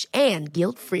fresh and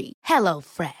guilt-free. Hello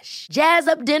Fresh. Jazz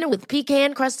up dinner with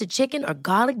pecan-crusted chicken or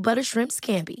garlic butter shrimp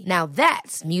scampi. Now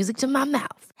that's music to my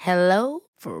mouth. Hello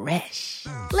Fresh.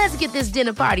 Let's get this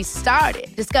dinner party started.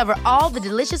 Discover all the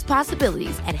delicious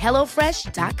possibilities at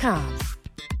hellofresh.com.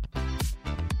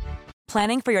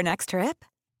 Planning for your next trip?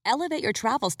 Elevate your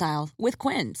travel style with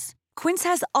Quince. Quince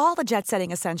has all the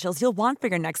jet-setting essentials you'll want for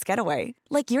your next getaway,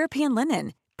 like European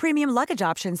linen, premium luggage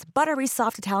options, buttery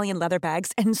soft Italian leather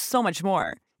bags, and so much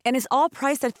more. And is all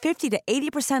priced at 50 to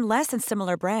 80% less than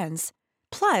similar brands.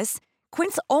 Plus,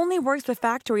 Quince only works with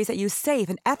factories that use safe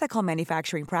and ethical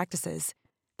manufacturing practices.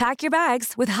 Pack your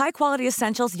bags with high-quality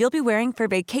essentials you'll be wearing for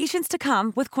vacations to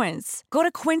come with Quince. Go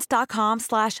to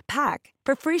quince.com/pack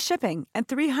for free shipping and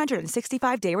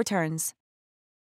 365-day returns.